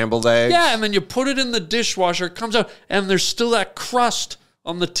scrambled eggs? Yeah, and then you put it in the dishwasher, it comes out, and there's still that crust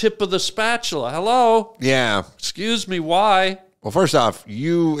on the tip of the spatula. Hello? Yeah. Excuse me, why? Well, first off,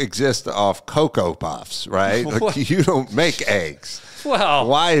 you exist off Cocoa Puffs, right? Like, you don't make eggs. Well,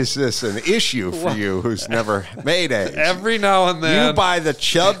 why is this an issue for you who's never made eggs? Every now and then. You buy the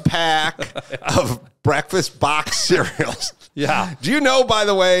Chub pack of breakfast box cereals. Yeah. Do you know, by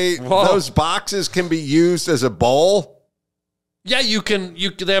the way, those boxes can be used as a bowl? Yeah, you can.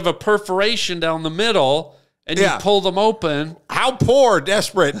 They have a perforation down the middle, and you pull them open. How poor,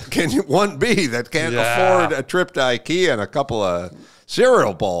 desperate can one be that can't afford a trip to IKEA and a couple of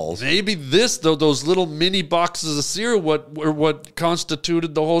cereal bowls? Maybe those little mini boxes of cereal were what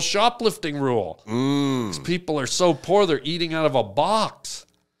constituted the whole shoplifting rule. Because people are so poor, they're eating out of a box.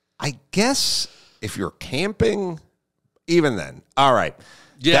 I guess if you're camping, even then. All right.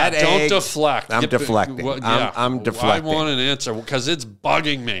 Yeah, don't deflect. I'm deflecting. I'm deflecting. I want an answer because it's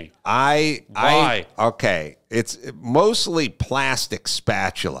bugging me. Why? Okay. It's mostly plastic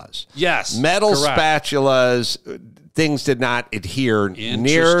spatulas. Yes. Metal spatulas, things did not adhere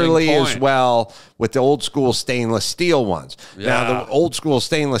nearly as well with the old school stainless steel ones. Yeah. Now, the old school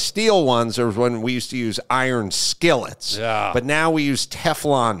stainless steel ones are when we used to use iron skillets. Yeah. But now we use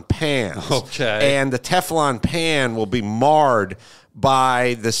Teflon pans. Okay. And the Teflon pan will be marred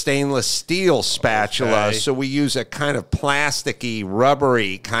by the stainless steel spatula, so we use a kind of plasticky,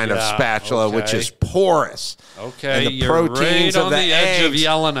 rubbery kind of spatula, which is porous. Okay, and the proteins right of the edge eggs, of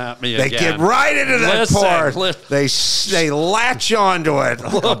yelling at me they again. get right into that pore. They latch onto it.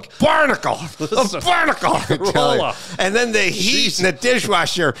 Look, a barnacle, a barnacle. I tell you. And then the heat in the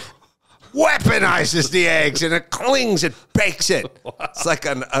dishwasher weaponizes the eggs, and it clings, it bakes it. It's like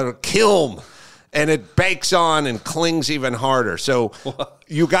a kiln. And it bakes on and clings even harder. So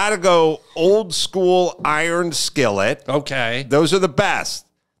you got to go old school iron skillet. Okay. Those are the best.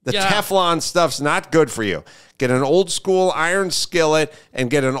 The Teflon stuff's not good for you. Get an old school iron skillet and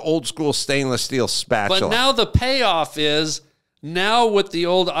get an old school stainless steel spatula. But now the payoff is, now with the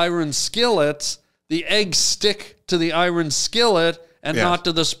old iron skillets, the eggs stick to the iron skillet and not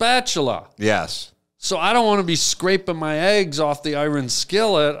to the spatula. Yes. So I don't want to be scraping my eggs off the iron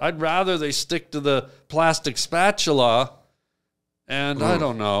skillet. I'd rather they stick to the plastic spatula. And I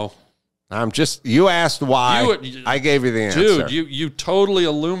don't know. You asked why. I gave you the answer. Dude, you totally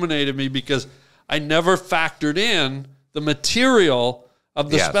illuminated me because I never factored in the material of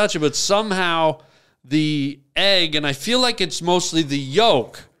the spatula, but somehow the egg, and I feel like it's mostly the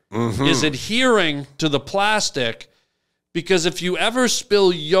yolk, is adhering to the plastic. Because if you ever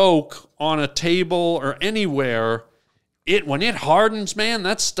spill yolk on a table or anywhere, when it hardens, man,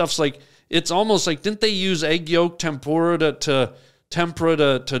 that stuff's like, it's almost like, didn't they use egg yolk tempura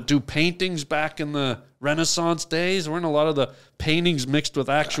to do paintings back in the Renaissance days? Weren't a lot of the paintings mixed with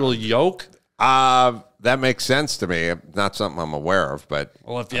actual yolk? That makes sense to me. Not something I'm aware of, but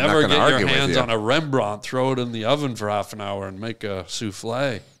well, if you ever get your hands on a Rembrandt, throw it in the oven for half an hour and make a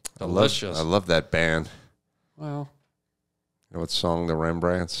souffle. Delicious. I love that band. Well, you know what song the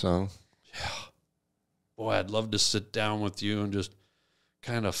Rembrandts sung? Yeah. Boy, I'd love to sit down with you and just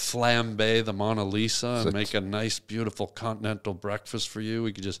kind of flambe the Mona Lisa and make a nice, beautiful continental breakfast for you.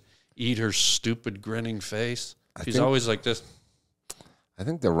 We could just eat her stupid, grinning face. She's always like this. I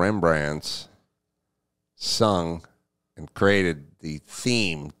think the Rembrandts sung and created the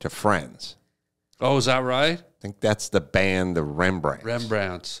theme to Friends. Oh, is that right? I think that's the band, the Rembrandts.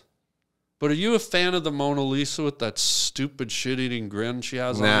 Rembrandts. But are you a fan of the Mona Lisa with that stupid shit-eating grin she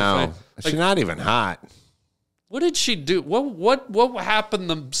has on her face? No, she's not even hot. What did she do? What happened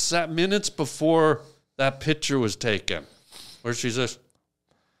the minutes before that picture was taken? Where she's just...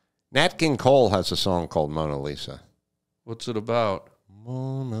 Nat King Cole has a song called Mona Lisa. What's it about?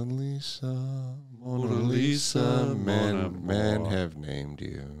 Mona Lisa, Mona Lisa, men have named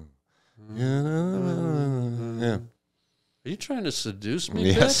you. Yeah. Are you trying to seduce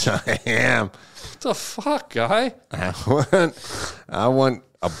me, Yes, bitch? I am. What the fuck, guy? I want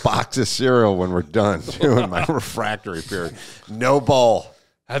a box of cereal when we're done doing my refractory period. No bowl.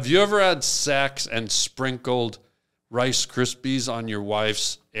 Have you ever had sex and sprinkled Rice Krispies on your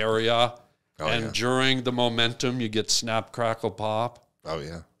wife's area? And during the momentum, you get snap, crackle, pop? Oh,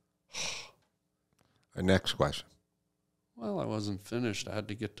 yeah. Our next question. Well, I wasn't finished. I had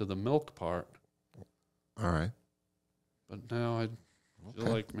to get to the milk part. All right. But now I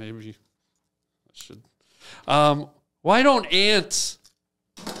feel like maybe I should. Why don't ants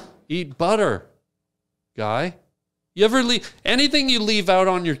eat butter, guy? You ever leave anything you leave out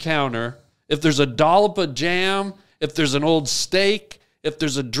on your counter? If there's a dollop of jam, if there's an old steak, if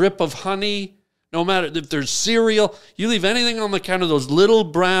there's a drip of honey, no matter if there's cereal, you leave anything on the counter, the little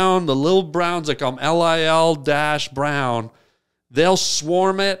browns, they call them LIL-brown, they'll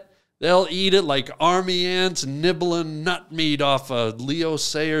swarm it. They'll eat it like army ants nibbling nut meat off of Leo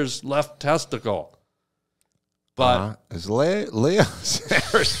Sayers' left testicle. But is Leo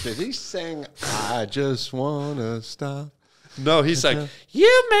Sayers, did he sing, I just want to stop? No, he's like,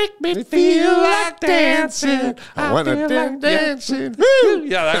 you make me feel like dancing. I want to dance. Yeah,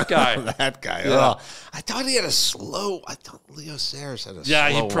 that guy. That guy. Yeah. Oh, I thought he had a slow, I thought Leo Sayers had a slow Yeah,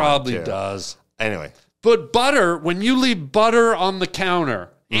 he probably one, too. does. Anyway. But butter, when you leave butter on the counter,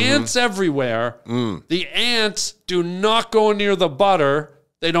 ants everywhere, the ants do not go near the butter.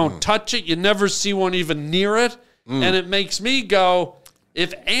 They don't touch it. You never see one even near it. And it makes me go,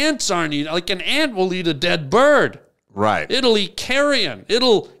 if ants aren't eating, like an ant will eat a dead bird. Right. It'll eat carrion.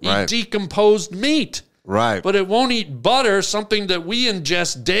 It'll eat decomposed meat. Right. But it won't eat butter, something that we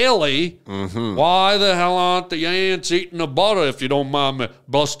ingest daily. Why the hell aren't the ants eating the butter, if you don't mind me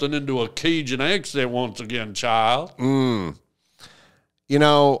busting into a Cajun accent once again, child? You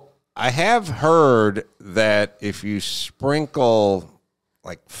know, I have heard that if you sprinkle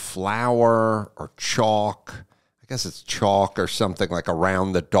like flour or chalk, I guess it's chalk or something like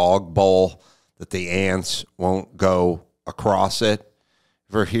around the dog bowl, that the ants won't go across it.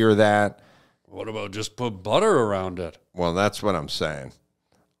 Ever hear that? What about just put butter around it? Well, that's what I'm saying.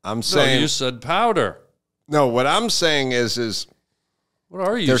 I'm saying... No, you said powder. No, what I'm saying is what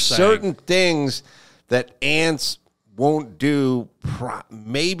are you there's saying? certain things that ants won't do,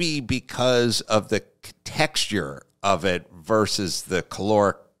 maybe because of the texture of it versus the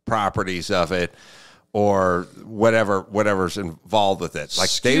caloric properties of it, or whatever's involved with it. Like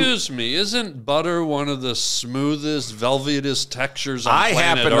Excuse me, isn't butter one of the smoothest, velvetous textures on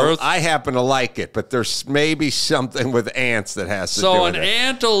planet Earth? I happen to like it, but there's maybe something with ants that has to do with it. So an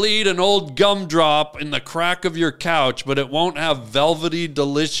ant will eat an old gumdrop in the crack of your couch, but it won't have velvety,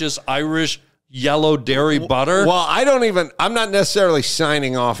 delicious Irish yellow dairy butter? Well, I'm not necessarily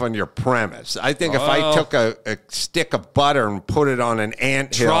signing off on your premise. I think if I took a stick of butter and put it on an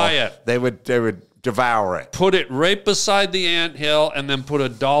anthill, try it. They would devour it. Put it right beside the anthill and then put a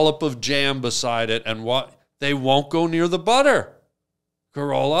dollop of jam beside it, and they won't go near the butter.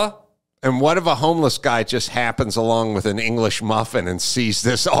 CAROLLA? And what if a homeless guy just happens along with an English muffin and sees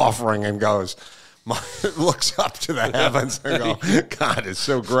this offering and goes, looks up to the heavens and go, God, it's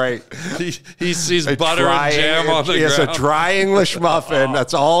so great. He sees butter and jam on the ground. He has a dry English muffin.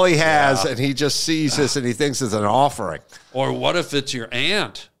 That's all he has. And he just sees this and he thinks it's an offering. Or what if it's your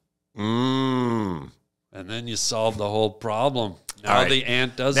aunt? And then you solve the whole problem. Now the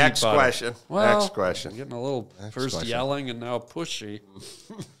ant does eat butter. Question. Well, Next question. I'm getting a little first question. yelling and now pushy.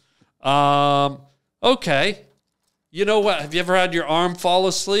 Okay. You know what? Have you ever had your arm fall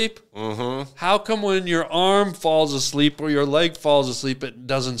asleep? Mm-hmm. How come when your arm falls asleep or your leg falls asleep, it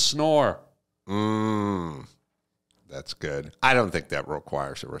doesn't snore? That's good. I don't think that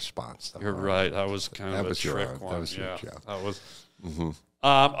requires a response. You're right. That was kind of a trick one. That was your joke. That was.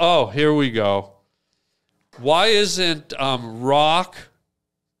 Here we go. Why isn't rock,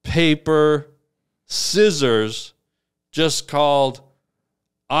 paper, scissors just called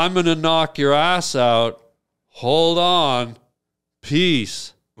I'm going to knock your ass out? Hold on.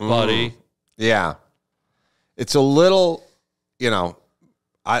 Peace, buddy. Yeah. It's a little,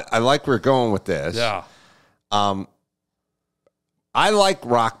 I like where we're going with this. Yeah. I like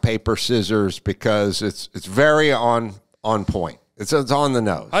rock, paper, scissors because it's very on point. It's on the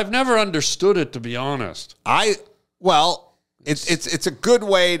nose. I've never understood it, to be honest. It's a good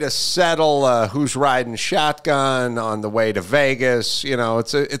way to settle who's riding shotgun on the way to Vegas.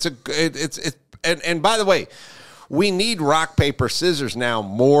 And by the way, We need rock, paper, scissors now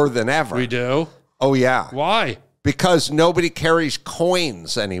more than ever. We do? Oh, yeah. Why? Because nobody carries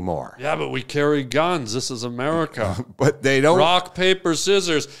coins anymore. Yeah, but we carry guns. This is America. But they don't. Rock, paper,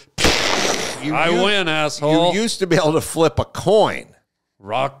 scissors. I win, asshole. You used to be able to flip a coin.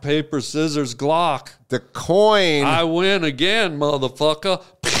 Rock, paper, scissors, Glock. The coin. I win again, motherfucker.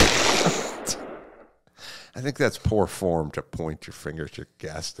 I think that's poor form to point your finger at your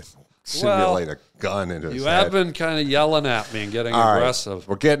guest and simulate a gun into his You head. have been kind of yelling at me and getting All aggressive. right,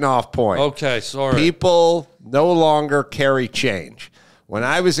 we're getting off point. Okay, sorry. People no longer carry change. When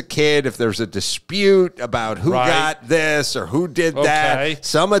I was a kid, if there's a dispute about who got this or who did that,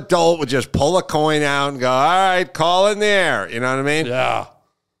 some adult would just pull a coin out and go, all right, call in the air. You know what I mean? Yeah.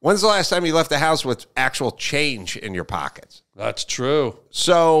 When's the last time you left the house with actual change in your pockets? That's true.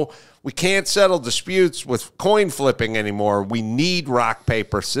 So we can't settle disputes with coin flipping anymore. We need rock,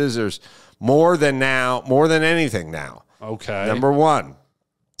 paper, scissors more than anything now. Okay. Number one.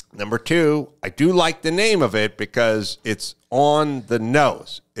 Number two, I do like the name of it because it's on the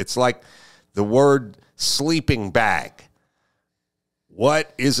nose. It's like the word sleeping bag.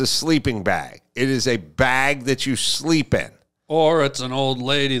 What is a sleeping bag? It is a bag that you sleep in. Or it's an old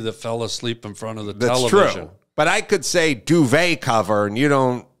lady that fell asleep in front of the television. That's true. But I could say duvet cover,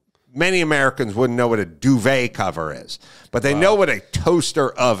 and many Americans wouldn't know what a duvet cover is. But they know what a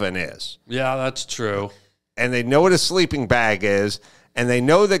toaster oven is. Yeah, that's true. And they know what a sleeping bag is. And they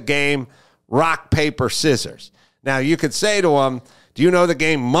know the game rock, paper, scissors. Now, you could say to them, do you know the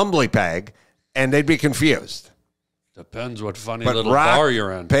game Mumbly Peg? And they'd be confused. Depends what funny But little rock, bar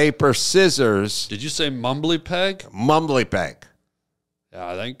you're in. Paper, scissors. Did you say Mumbly Peg? Mumbly Peg. Yeah,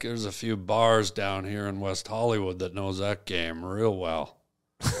 I think there's a few bars down here in West Hollywood that knows that game real well.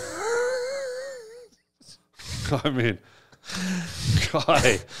 I mean,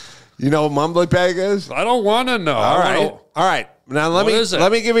 guy. You know what Mumbly Peg is? I don't want to know. All right. Now, let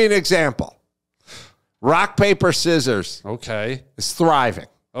me give you an example. Rock, paper, scissors. Okay. Is thriving.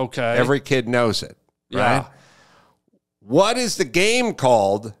 Okay. Every kid knows it. Right? Yeah. What is the game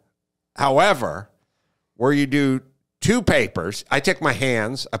called, however, where you do two papers? I take my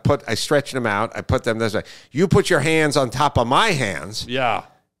hands, I stretch them out, I put them this way. You put your hands on top of my hands. Yeah.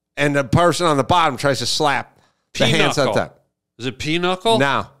 And the person on the bottom tries to slap the hands on top. Is it Pinochle?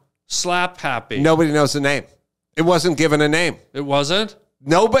 No. Slap Happy. Nobody knows the name. It wasn't given a name. It wasn't?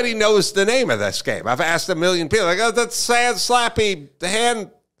 Nobody knows the name of this game. I've asked a million people. I go, that's sad, slappy, the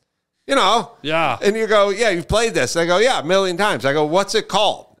hand, Yeah. And you go, yeah, you've played this. I go, yeah, a million times. I go, what's it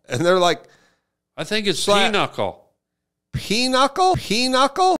called? And they're like, I think it's Pinochle. Pinochle?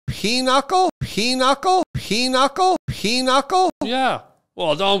 Pinochle? Pinochle? Pinochle? Pinochle? Pinochle? Yeah.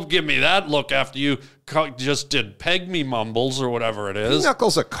 Well, don't give me that look after you just did Peg Me Mumbles or whatever it is.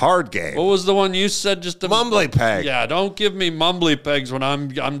 Pinocchle's a card game. What was the one you said just a Mumbly Peg. Yeah, don't give me Mumbly Pegs when I'm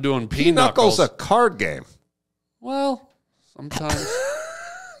doing Pinocchles. Pinocchle's a card game. Well, sometimes.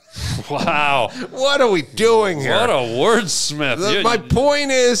 Wow. What are we doing here? What a wordsmith. My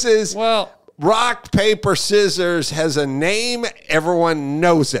point is well, rock, paper, scissors has a name. Everyone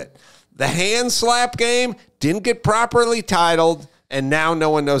knows it. The hand slap game didn't get properly titled, and now no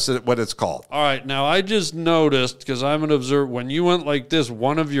one knows what it's called. All right. Now, I just noticed, because I'm an observer, when you went like this,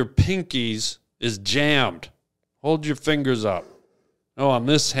 one of your pinkies is jammed. Hold your fingers up. Oh, on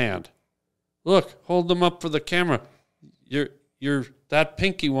this hand. Look, hold them up for the camera. That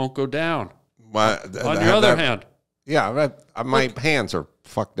pinky won't go down. On your other hand. Yeah, my hands are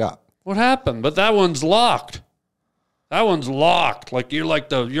fucked up. What happened? But that one's locked. That one's locked. Like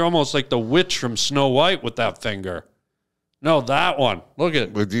you're almost like the witch from Snow White with that finger. No, that one. Look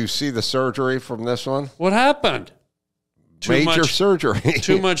at. Would you see the surgery from this one? What happened? Major surgery.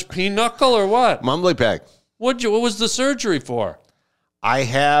 Too much pinochle or what? Mumbly Peg. What was the surgery for? I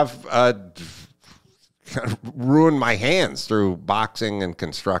have ruined my hands through boxing and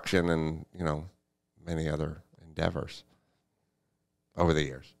construction and, many other endeavors over the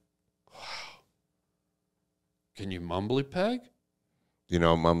years. Wow. Can you mumbly peg? Do you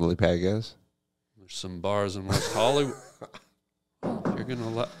know what Mumbly Peg is? There's some bars in West Hollywood. You're going to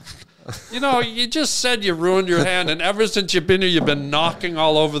let... you just said you ruined your hand, and ever since you've been here, you've been knocking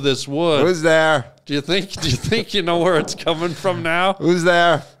all over this wood. Who's there? Do you think you know where it's coming from now? Who's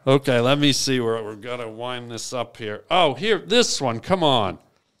there? Okay, let me see where we're going to wind this up here. Oh, here, this one. Come on.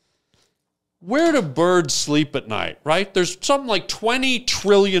 Where do birds sleep at night, right? There's something like 20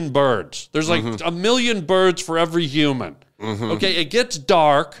 trillion birds. There's like a million birds for every human. Mm-hmm. Okay, it gets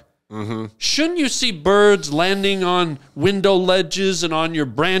dark. Mm-hmm. Shouldn't you see birds landing on window ledges and on your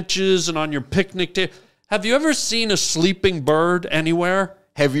branches and on your picnic table? Have you ever seen a sleeping bird anywhere?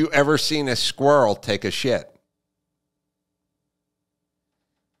 Have you ever seen a squirrel take a shit?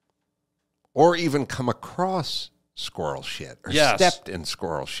 or even come across squirrel shit or stepped in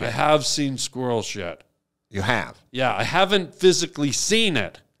squirrel shit? I have seen squirrel shit. You have? Yeah, I haven't physically seen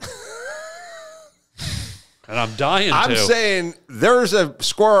it. And I'm dying to. I'm saying there's a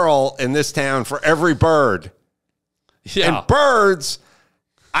squirrel in this town for every bird. Yeah. And birds,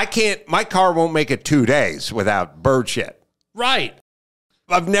 my car won't make it 2 days without bird shit. Right.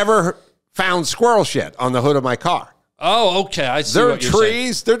 I've never found squirrel shit on the hood of my car. Oh, okay. I see There are what you're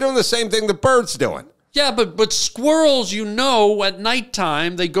trees. saying. They're doing the same thing the birds doing. Yeah, but squirrels, at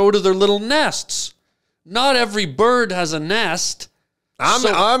nighttime, they go to their little nests. Not every bird has a nest.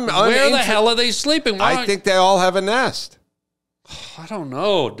 Where the hell are they sleeping? I think they all have a nest. I don't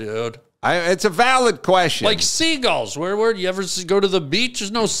know, dude. It's a valid question. Like seagulls. Where do you ever go to the beach?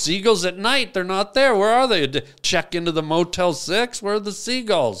 There's no seagulls at night. They're not there. Where are they? Check into the Motel 6. Where are the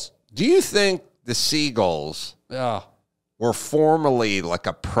seagulls? Do you think the seagulls were formerly like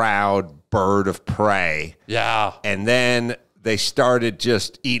a proud bird of prey? Yeah. And then they started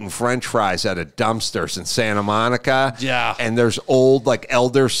just eating French fries out of dumpsters in Santa Monica. Yeah. And there's old, like,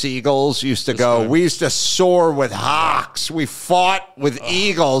 elder seagulls used to go, we used to soar with hawks. We fought with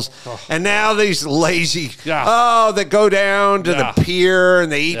eagles. And now these lazy, they go down to the pier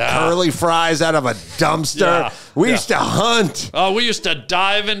and they eat curly fries out of a dumpster. We used to hunt. Oh, we used to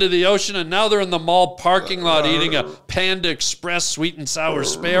dive into the ocean, and now they're in the mall parking lot eating a Panda Express sweet and sour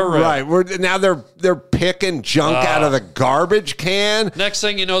spare rib. Right. Now they're picking junk out of the garbage can. Next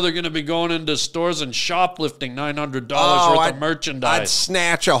thing you know, they're going to be going into stores and shoplifting $900 worth of merchandise. I'd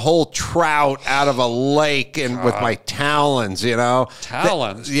snatch a whole trout out of a lake and with my talons,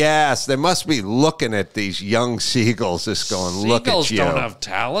 Talons? Yes, they must be looking at these young seagulls just going, look at you. Seagulls don't have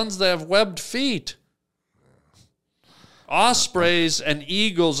talons. They have webbed feet. Ospreys and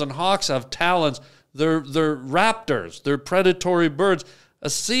eagles and hawks have talons. They're raptors. They're predatory birds.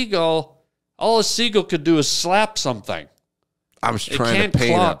 All a seagull could do is slap something. I was trying to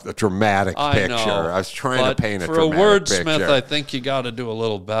paint a dramatic picture. I was trying to paint a dramatic picture. For a wordsmith, I think you got to do a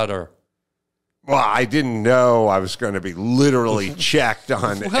little better. Well, I didn't know I was going to be literally checked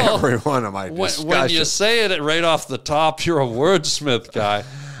on every one of my discussions. When you say it right off the top, you're a wordsmith guy.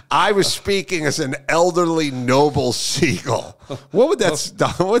 I was speaking as an elderly, noble seagull. What would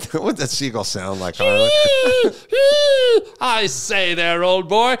that seagull sound like, Harland? I say there, old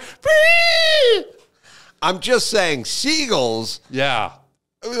boy. I'm just saying, seagulls. Yeah.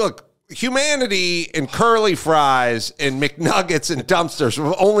 Look, humanity and curly fries and McNuggets and dumpsters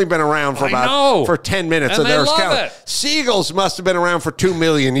have only been around for 10 minutes. And they love it. Seagulls must have been around for 2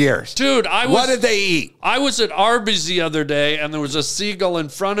 million years. Dude, what did they eat? I was at Arby's the other day, and there was a seagull in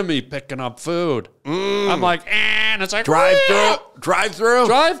front of me picking up food. I'm like, and it's like, drive-through? Drive-through.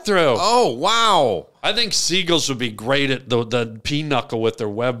 Oh, wow. I think seagulls would be great at the pinochle with their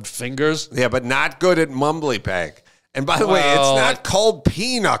webbed fingers. Yeah, but not good at mumbly peg. And by the way, it's not called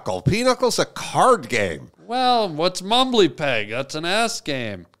pinochle. Pinocle's a card game. Well, what's mumbly peg? That's an ass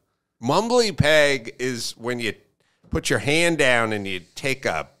game. Mumbly peg is when you put your hand down and you take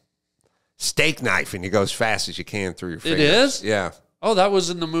a steak knife and you go as fast as you can through your fingers. It is? Yeah. Oh, that was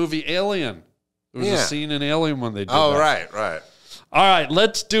in the movie Alien. There was a scene in Alien when they did that. Oh, right. All right,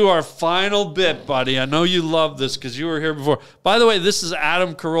 let's do our final bit, buddy. I know you love this because you were here before. By the way, this is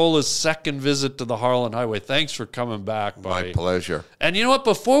Adam Carolla's second visit to the Harland Highway. Thanks for coming back, buddy. My pleasure. And you know what?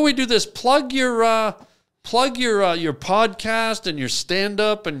 Before we do this, plug your podcast and your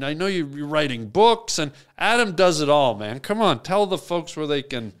stand-up. And I know you're writing books. And Adam does it all, man. Come on, tell the folks where they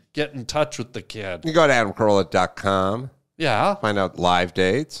can get in touch with the kid. You go to AdamCarolla.com. Yeah. Find out live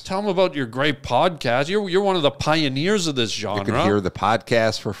dates. Tell them about your great podcast. You're one of the pioneers of this genre. You can hear the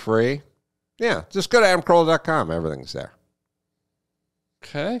podcast for free. Yeah, just go to AdamCarolla.com. Everything's there.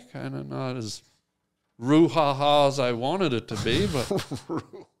 Okay, kind of not as roo-ha-ha as I wanted it to be, but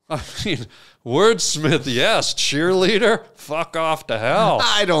I mean, wordsmith, yes. Cheerleader, fuck off to hell.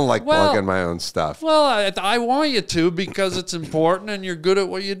 I don't like plugging my own stuff. Well, I want you to because it's important and you're good at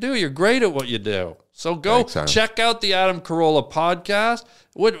what you do. You're great at what you do. So go check out the Adam Carolla podcast.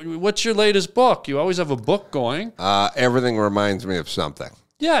 What's your latest book? You always have a book going. Everything reminds me of something.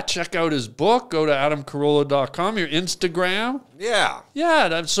 Yeah, check out his book. Go to adamcarolla.com, your Instagram. Yeah,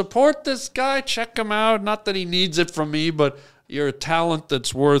 support this guy. Check him out. Not that he needs it from me, but you're a talent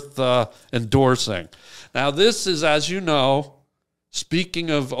that's worth endorsing. Now, this is, as you know,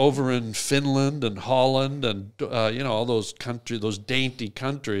 speaking of over in Finland and Holland and, all those countries, those dainty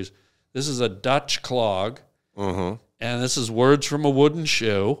countries, this is a Dutch clog, and this is words from a wooden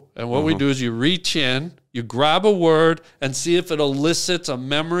shoe. And what we do is you reach in, you grab a word, and see if it elicits a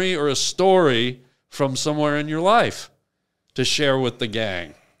memory or a story from somewhere in your life to share with the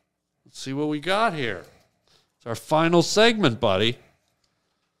gang. Let's see what we got here. It's our final segment, buddy.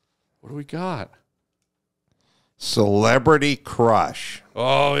 What do we got? Celebrity crush.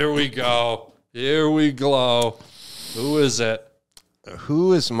 Oh, here we go. Here we go. Who is it?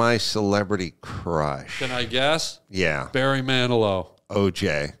 Who is my celebrity crush? Can I guess? Yeah. Barry Manilow.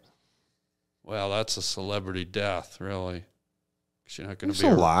 OJ. Well, that's a celebrity death, really. 'Cause you're not going to He's be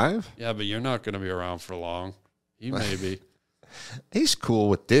alive. Yeah, but you're not going to be around for long. You may be. He's cool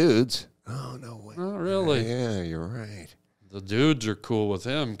with dudes. Oh, no way. Not really. Yeah, you're right. The dudes are cool with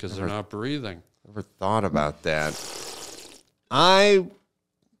him because they're not breathing. Never thought about that.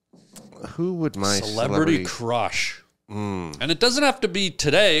 Who would my Celebrity crush. And it doesn't have to be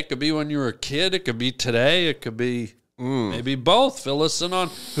today. It could be when you were a kid. It could be today. It could be maybe both. Fill us in on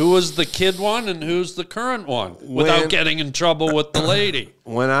who was the kid one and who's the current one without getting in trouble with the lady.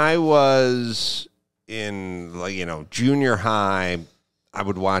 When I was in, junior high, I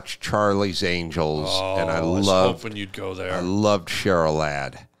would watch Charlie's Angels, and I was loved. hoping you'd go there. I loved Cheryl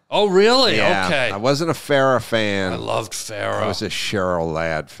Ladd. Oh, really? Yeah, Okay. I wasn't a Farrah fan. I loved Farrah. I was a Cheryl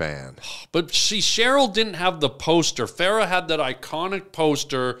Ladd fan. But see, Cheryl didn't have the poster. Farrah had that iconic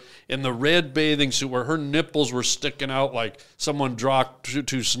poster in the red bathing suit where her nipples were sticking out like someone dropped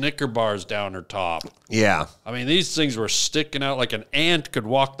two Snicker bars down her top. Yeah. I mean, these things were sticking out like an ant could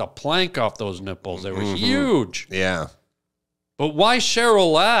walk the plank off those nipples. They were huge. Yeah. But why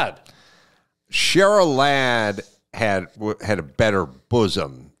Cheryl Ladd? Cheryl Ladd had a better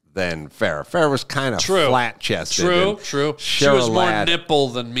bosom than Farrah. Farrah was kind of flat-chested. True. She was more nipple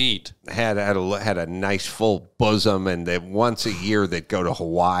than meat. Had a nice full bosom, and once a year they'd go to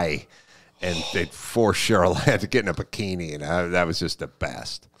Hawaii, and they'd force Cheryl Ladd to get in a bikini, and that was just the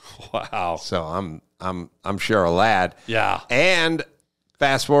best. Wow. So I'm Cheryl Ladd. Yeah. And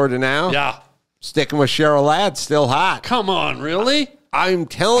fast forward to now. Yeah. Sticking with Cheryl Ladd, still hot. Come on, really? I'm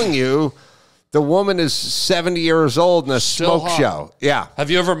telling you. The woman is 70 years old in a Still smoke hot. show. Yeah.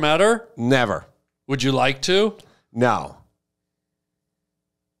 Have you ever met her? Never. Would you like to? No.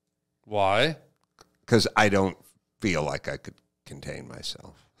 Why? Because I don't feel like I could contain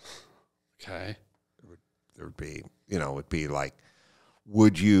myself. Okay. There would be, it'd be like,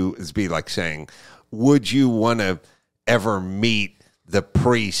 it'd be like saying, would you want to ever meet the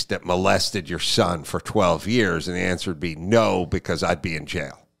priest that molested your son for 12 years? And the answer would be no, because I'd be in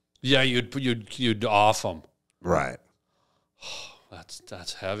jail. Yeah, you'd off them. Right.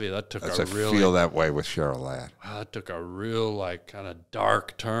 That's heavy. I feel that way with Cheryl Ladd. Wow, that took a real kind of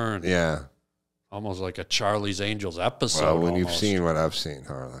dark turn. Yeah. Almost like a Charlie's Angels episode. Well, when almost. you've seen what I've seen,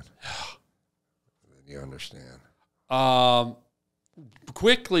 Harland, then you understand.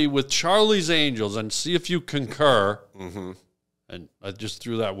 Quickly with Charlie's Angels, and see if you concur. Mm-hmm. And I just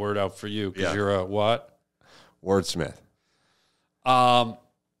threw that word out for you because Yeah. you're a what? Wordsmith.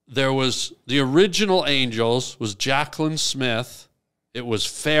 There was the original Angels was Jacqueline Smith. It was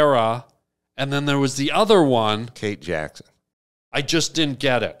Farrah. And then there was the other one. Kate Jackson. I just didn't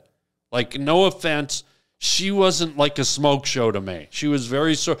get it. Like, no offense. She wasn't like a smoke show to me. She was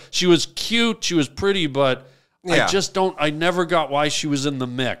she was cute. She was pretty, but Yeah. I never got why she was in the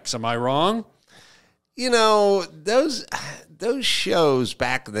mix. Am I wrong? Those shows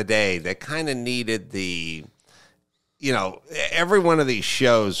back in the day, they kind of needed the... every one of these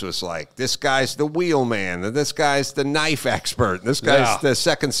shows was like, this guy's the wheelman, and this guy's the knife expert, and this guy's the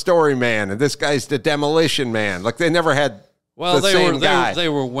second story man, and this guy's the demolition man. Like, they never had the same guy. They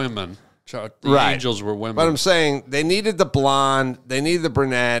were women. The Angels were women. But I'm saying they needed the blonde, they needed the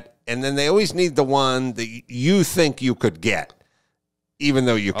brunette, and then they always need the one that you think you could get, even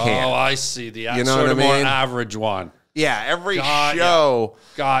though you can't. Oh, I see. The know sort what of I more mean? average one. Yeah, every Got show...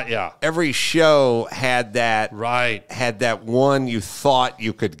 Every show had that right. Had that one you thought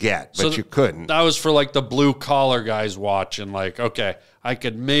you could get, but you couldn't. That was for like the blue collar guys watching. Like, okay, I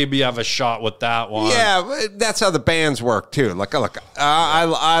could maybe have a shot with that one. Yeah, but that's how the bands work too. Look,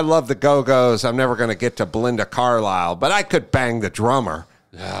 I love the Go-Go's. I'm never going to get to Belinda Carlisle, but I could bang the drummer.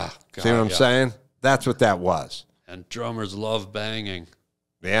 Yeah, God, see what I'm saying? That's what that was. And drummers love banging.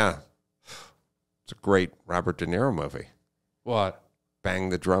 Yeah, it's a great Robert De Niro movie. What? Bang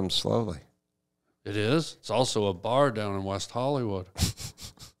the Drums Slowly. It is? It's also a bar down in West Hollywood.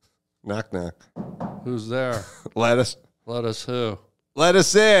 Knock, knock. Who's there? Let us who? Let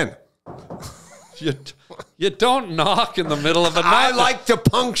us in. You don't knock in the middle of a knock. I like to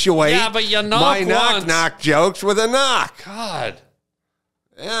punctuate but you knock my once. knock jokes with a knock. God.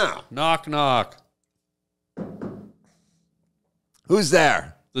 Yeah. Knock, knock. Who's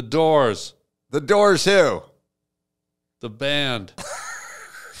there? The Doors. The Doors who? The band.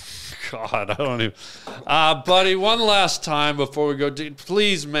 God, I don't even. Buddy, one last time before we go,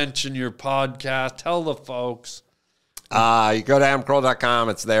 please mention your podcast. Tell the folks. You go to AdamCarolla.com.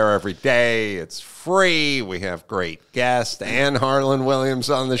 It's there every day. It's free. We have great guests and Harland Williams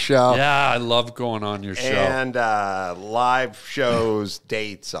on the show. Yeah, I love going on your show. And live shows,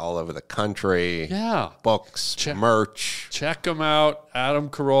 dates all over the country. Yeah. Books, merch. Check them out, Adam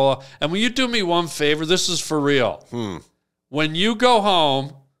Carolla. And will you do me one favor? This is for real. When you go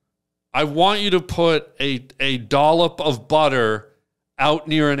home, I want you to put a dollop of butter out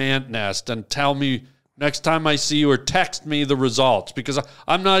near an ant nest and tell me next time I see you, or text me the results, because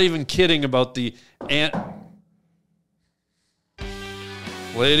I'm not even kidding about the ant.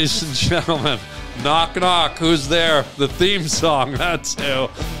 Ladies and gentlemen, knock, knock. Who's there? The theme song. That's who.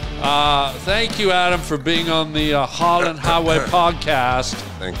 Thank you, Adam, for being on the Harland Highway podcast.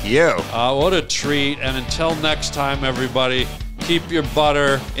 Thank you. What a treat. And until next time, everybody, keep your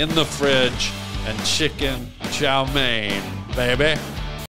butter in the fridge and chicken chow mein, baby.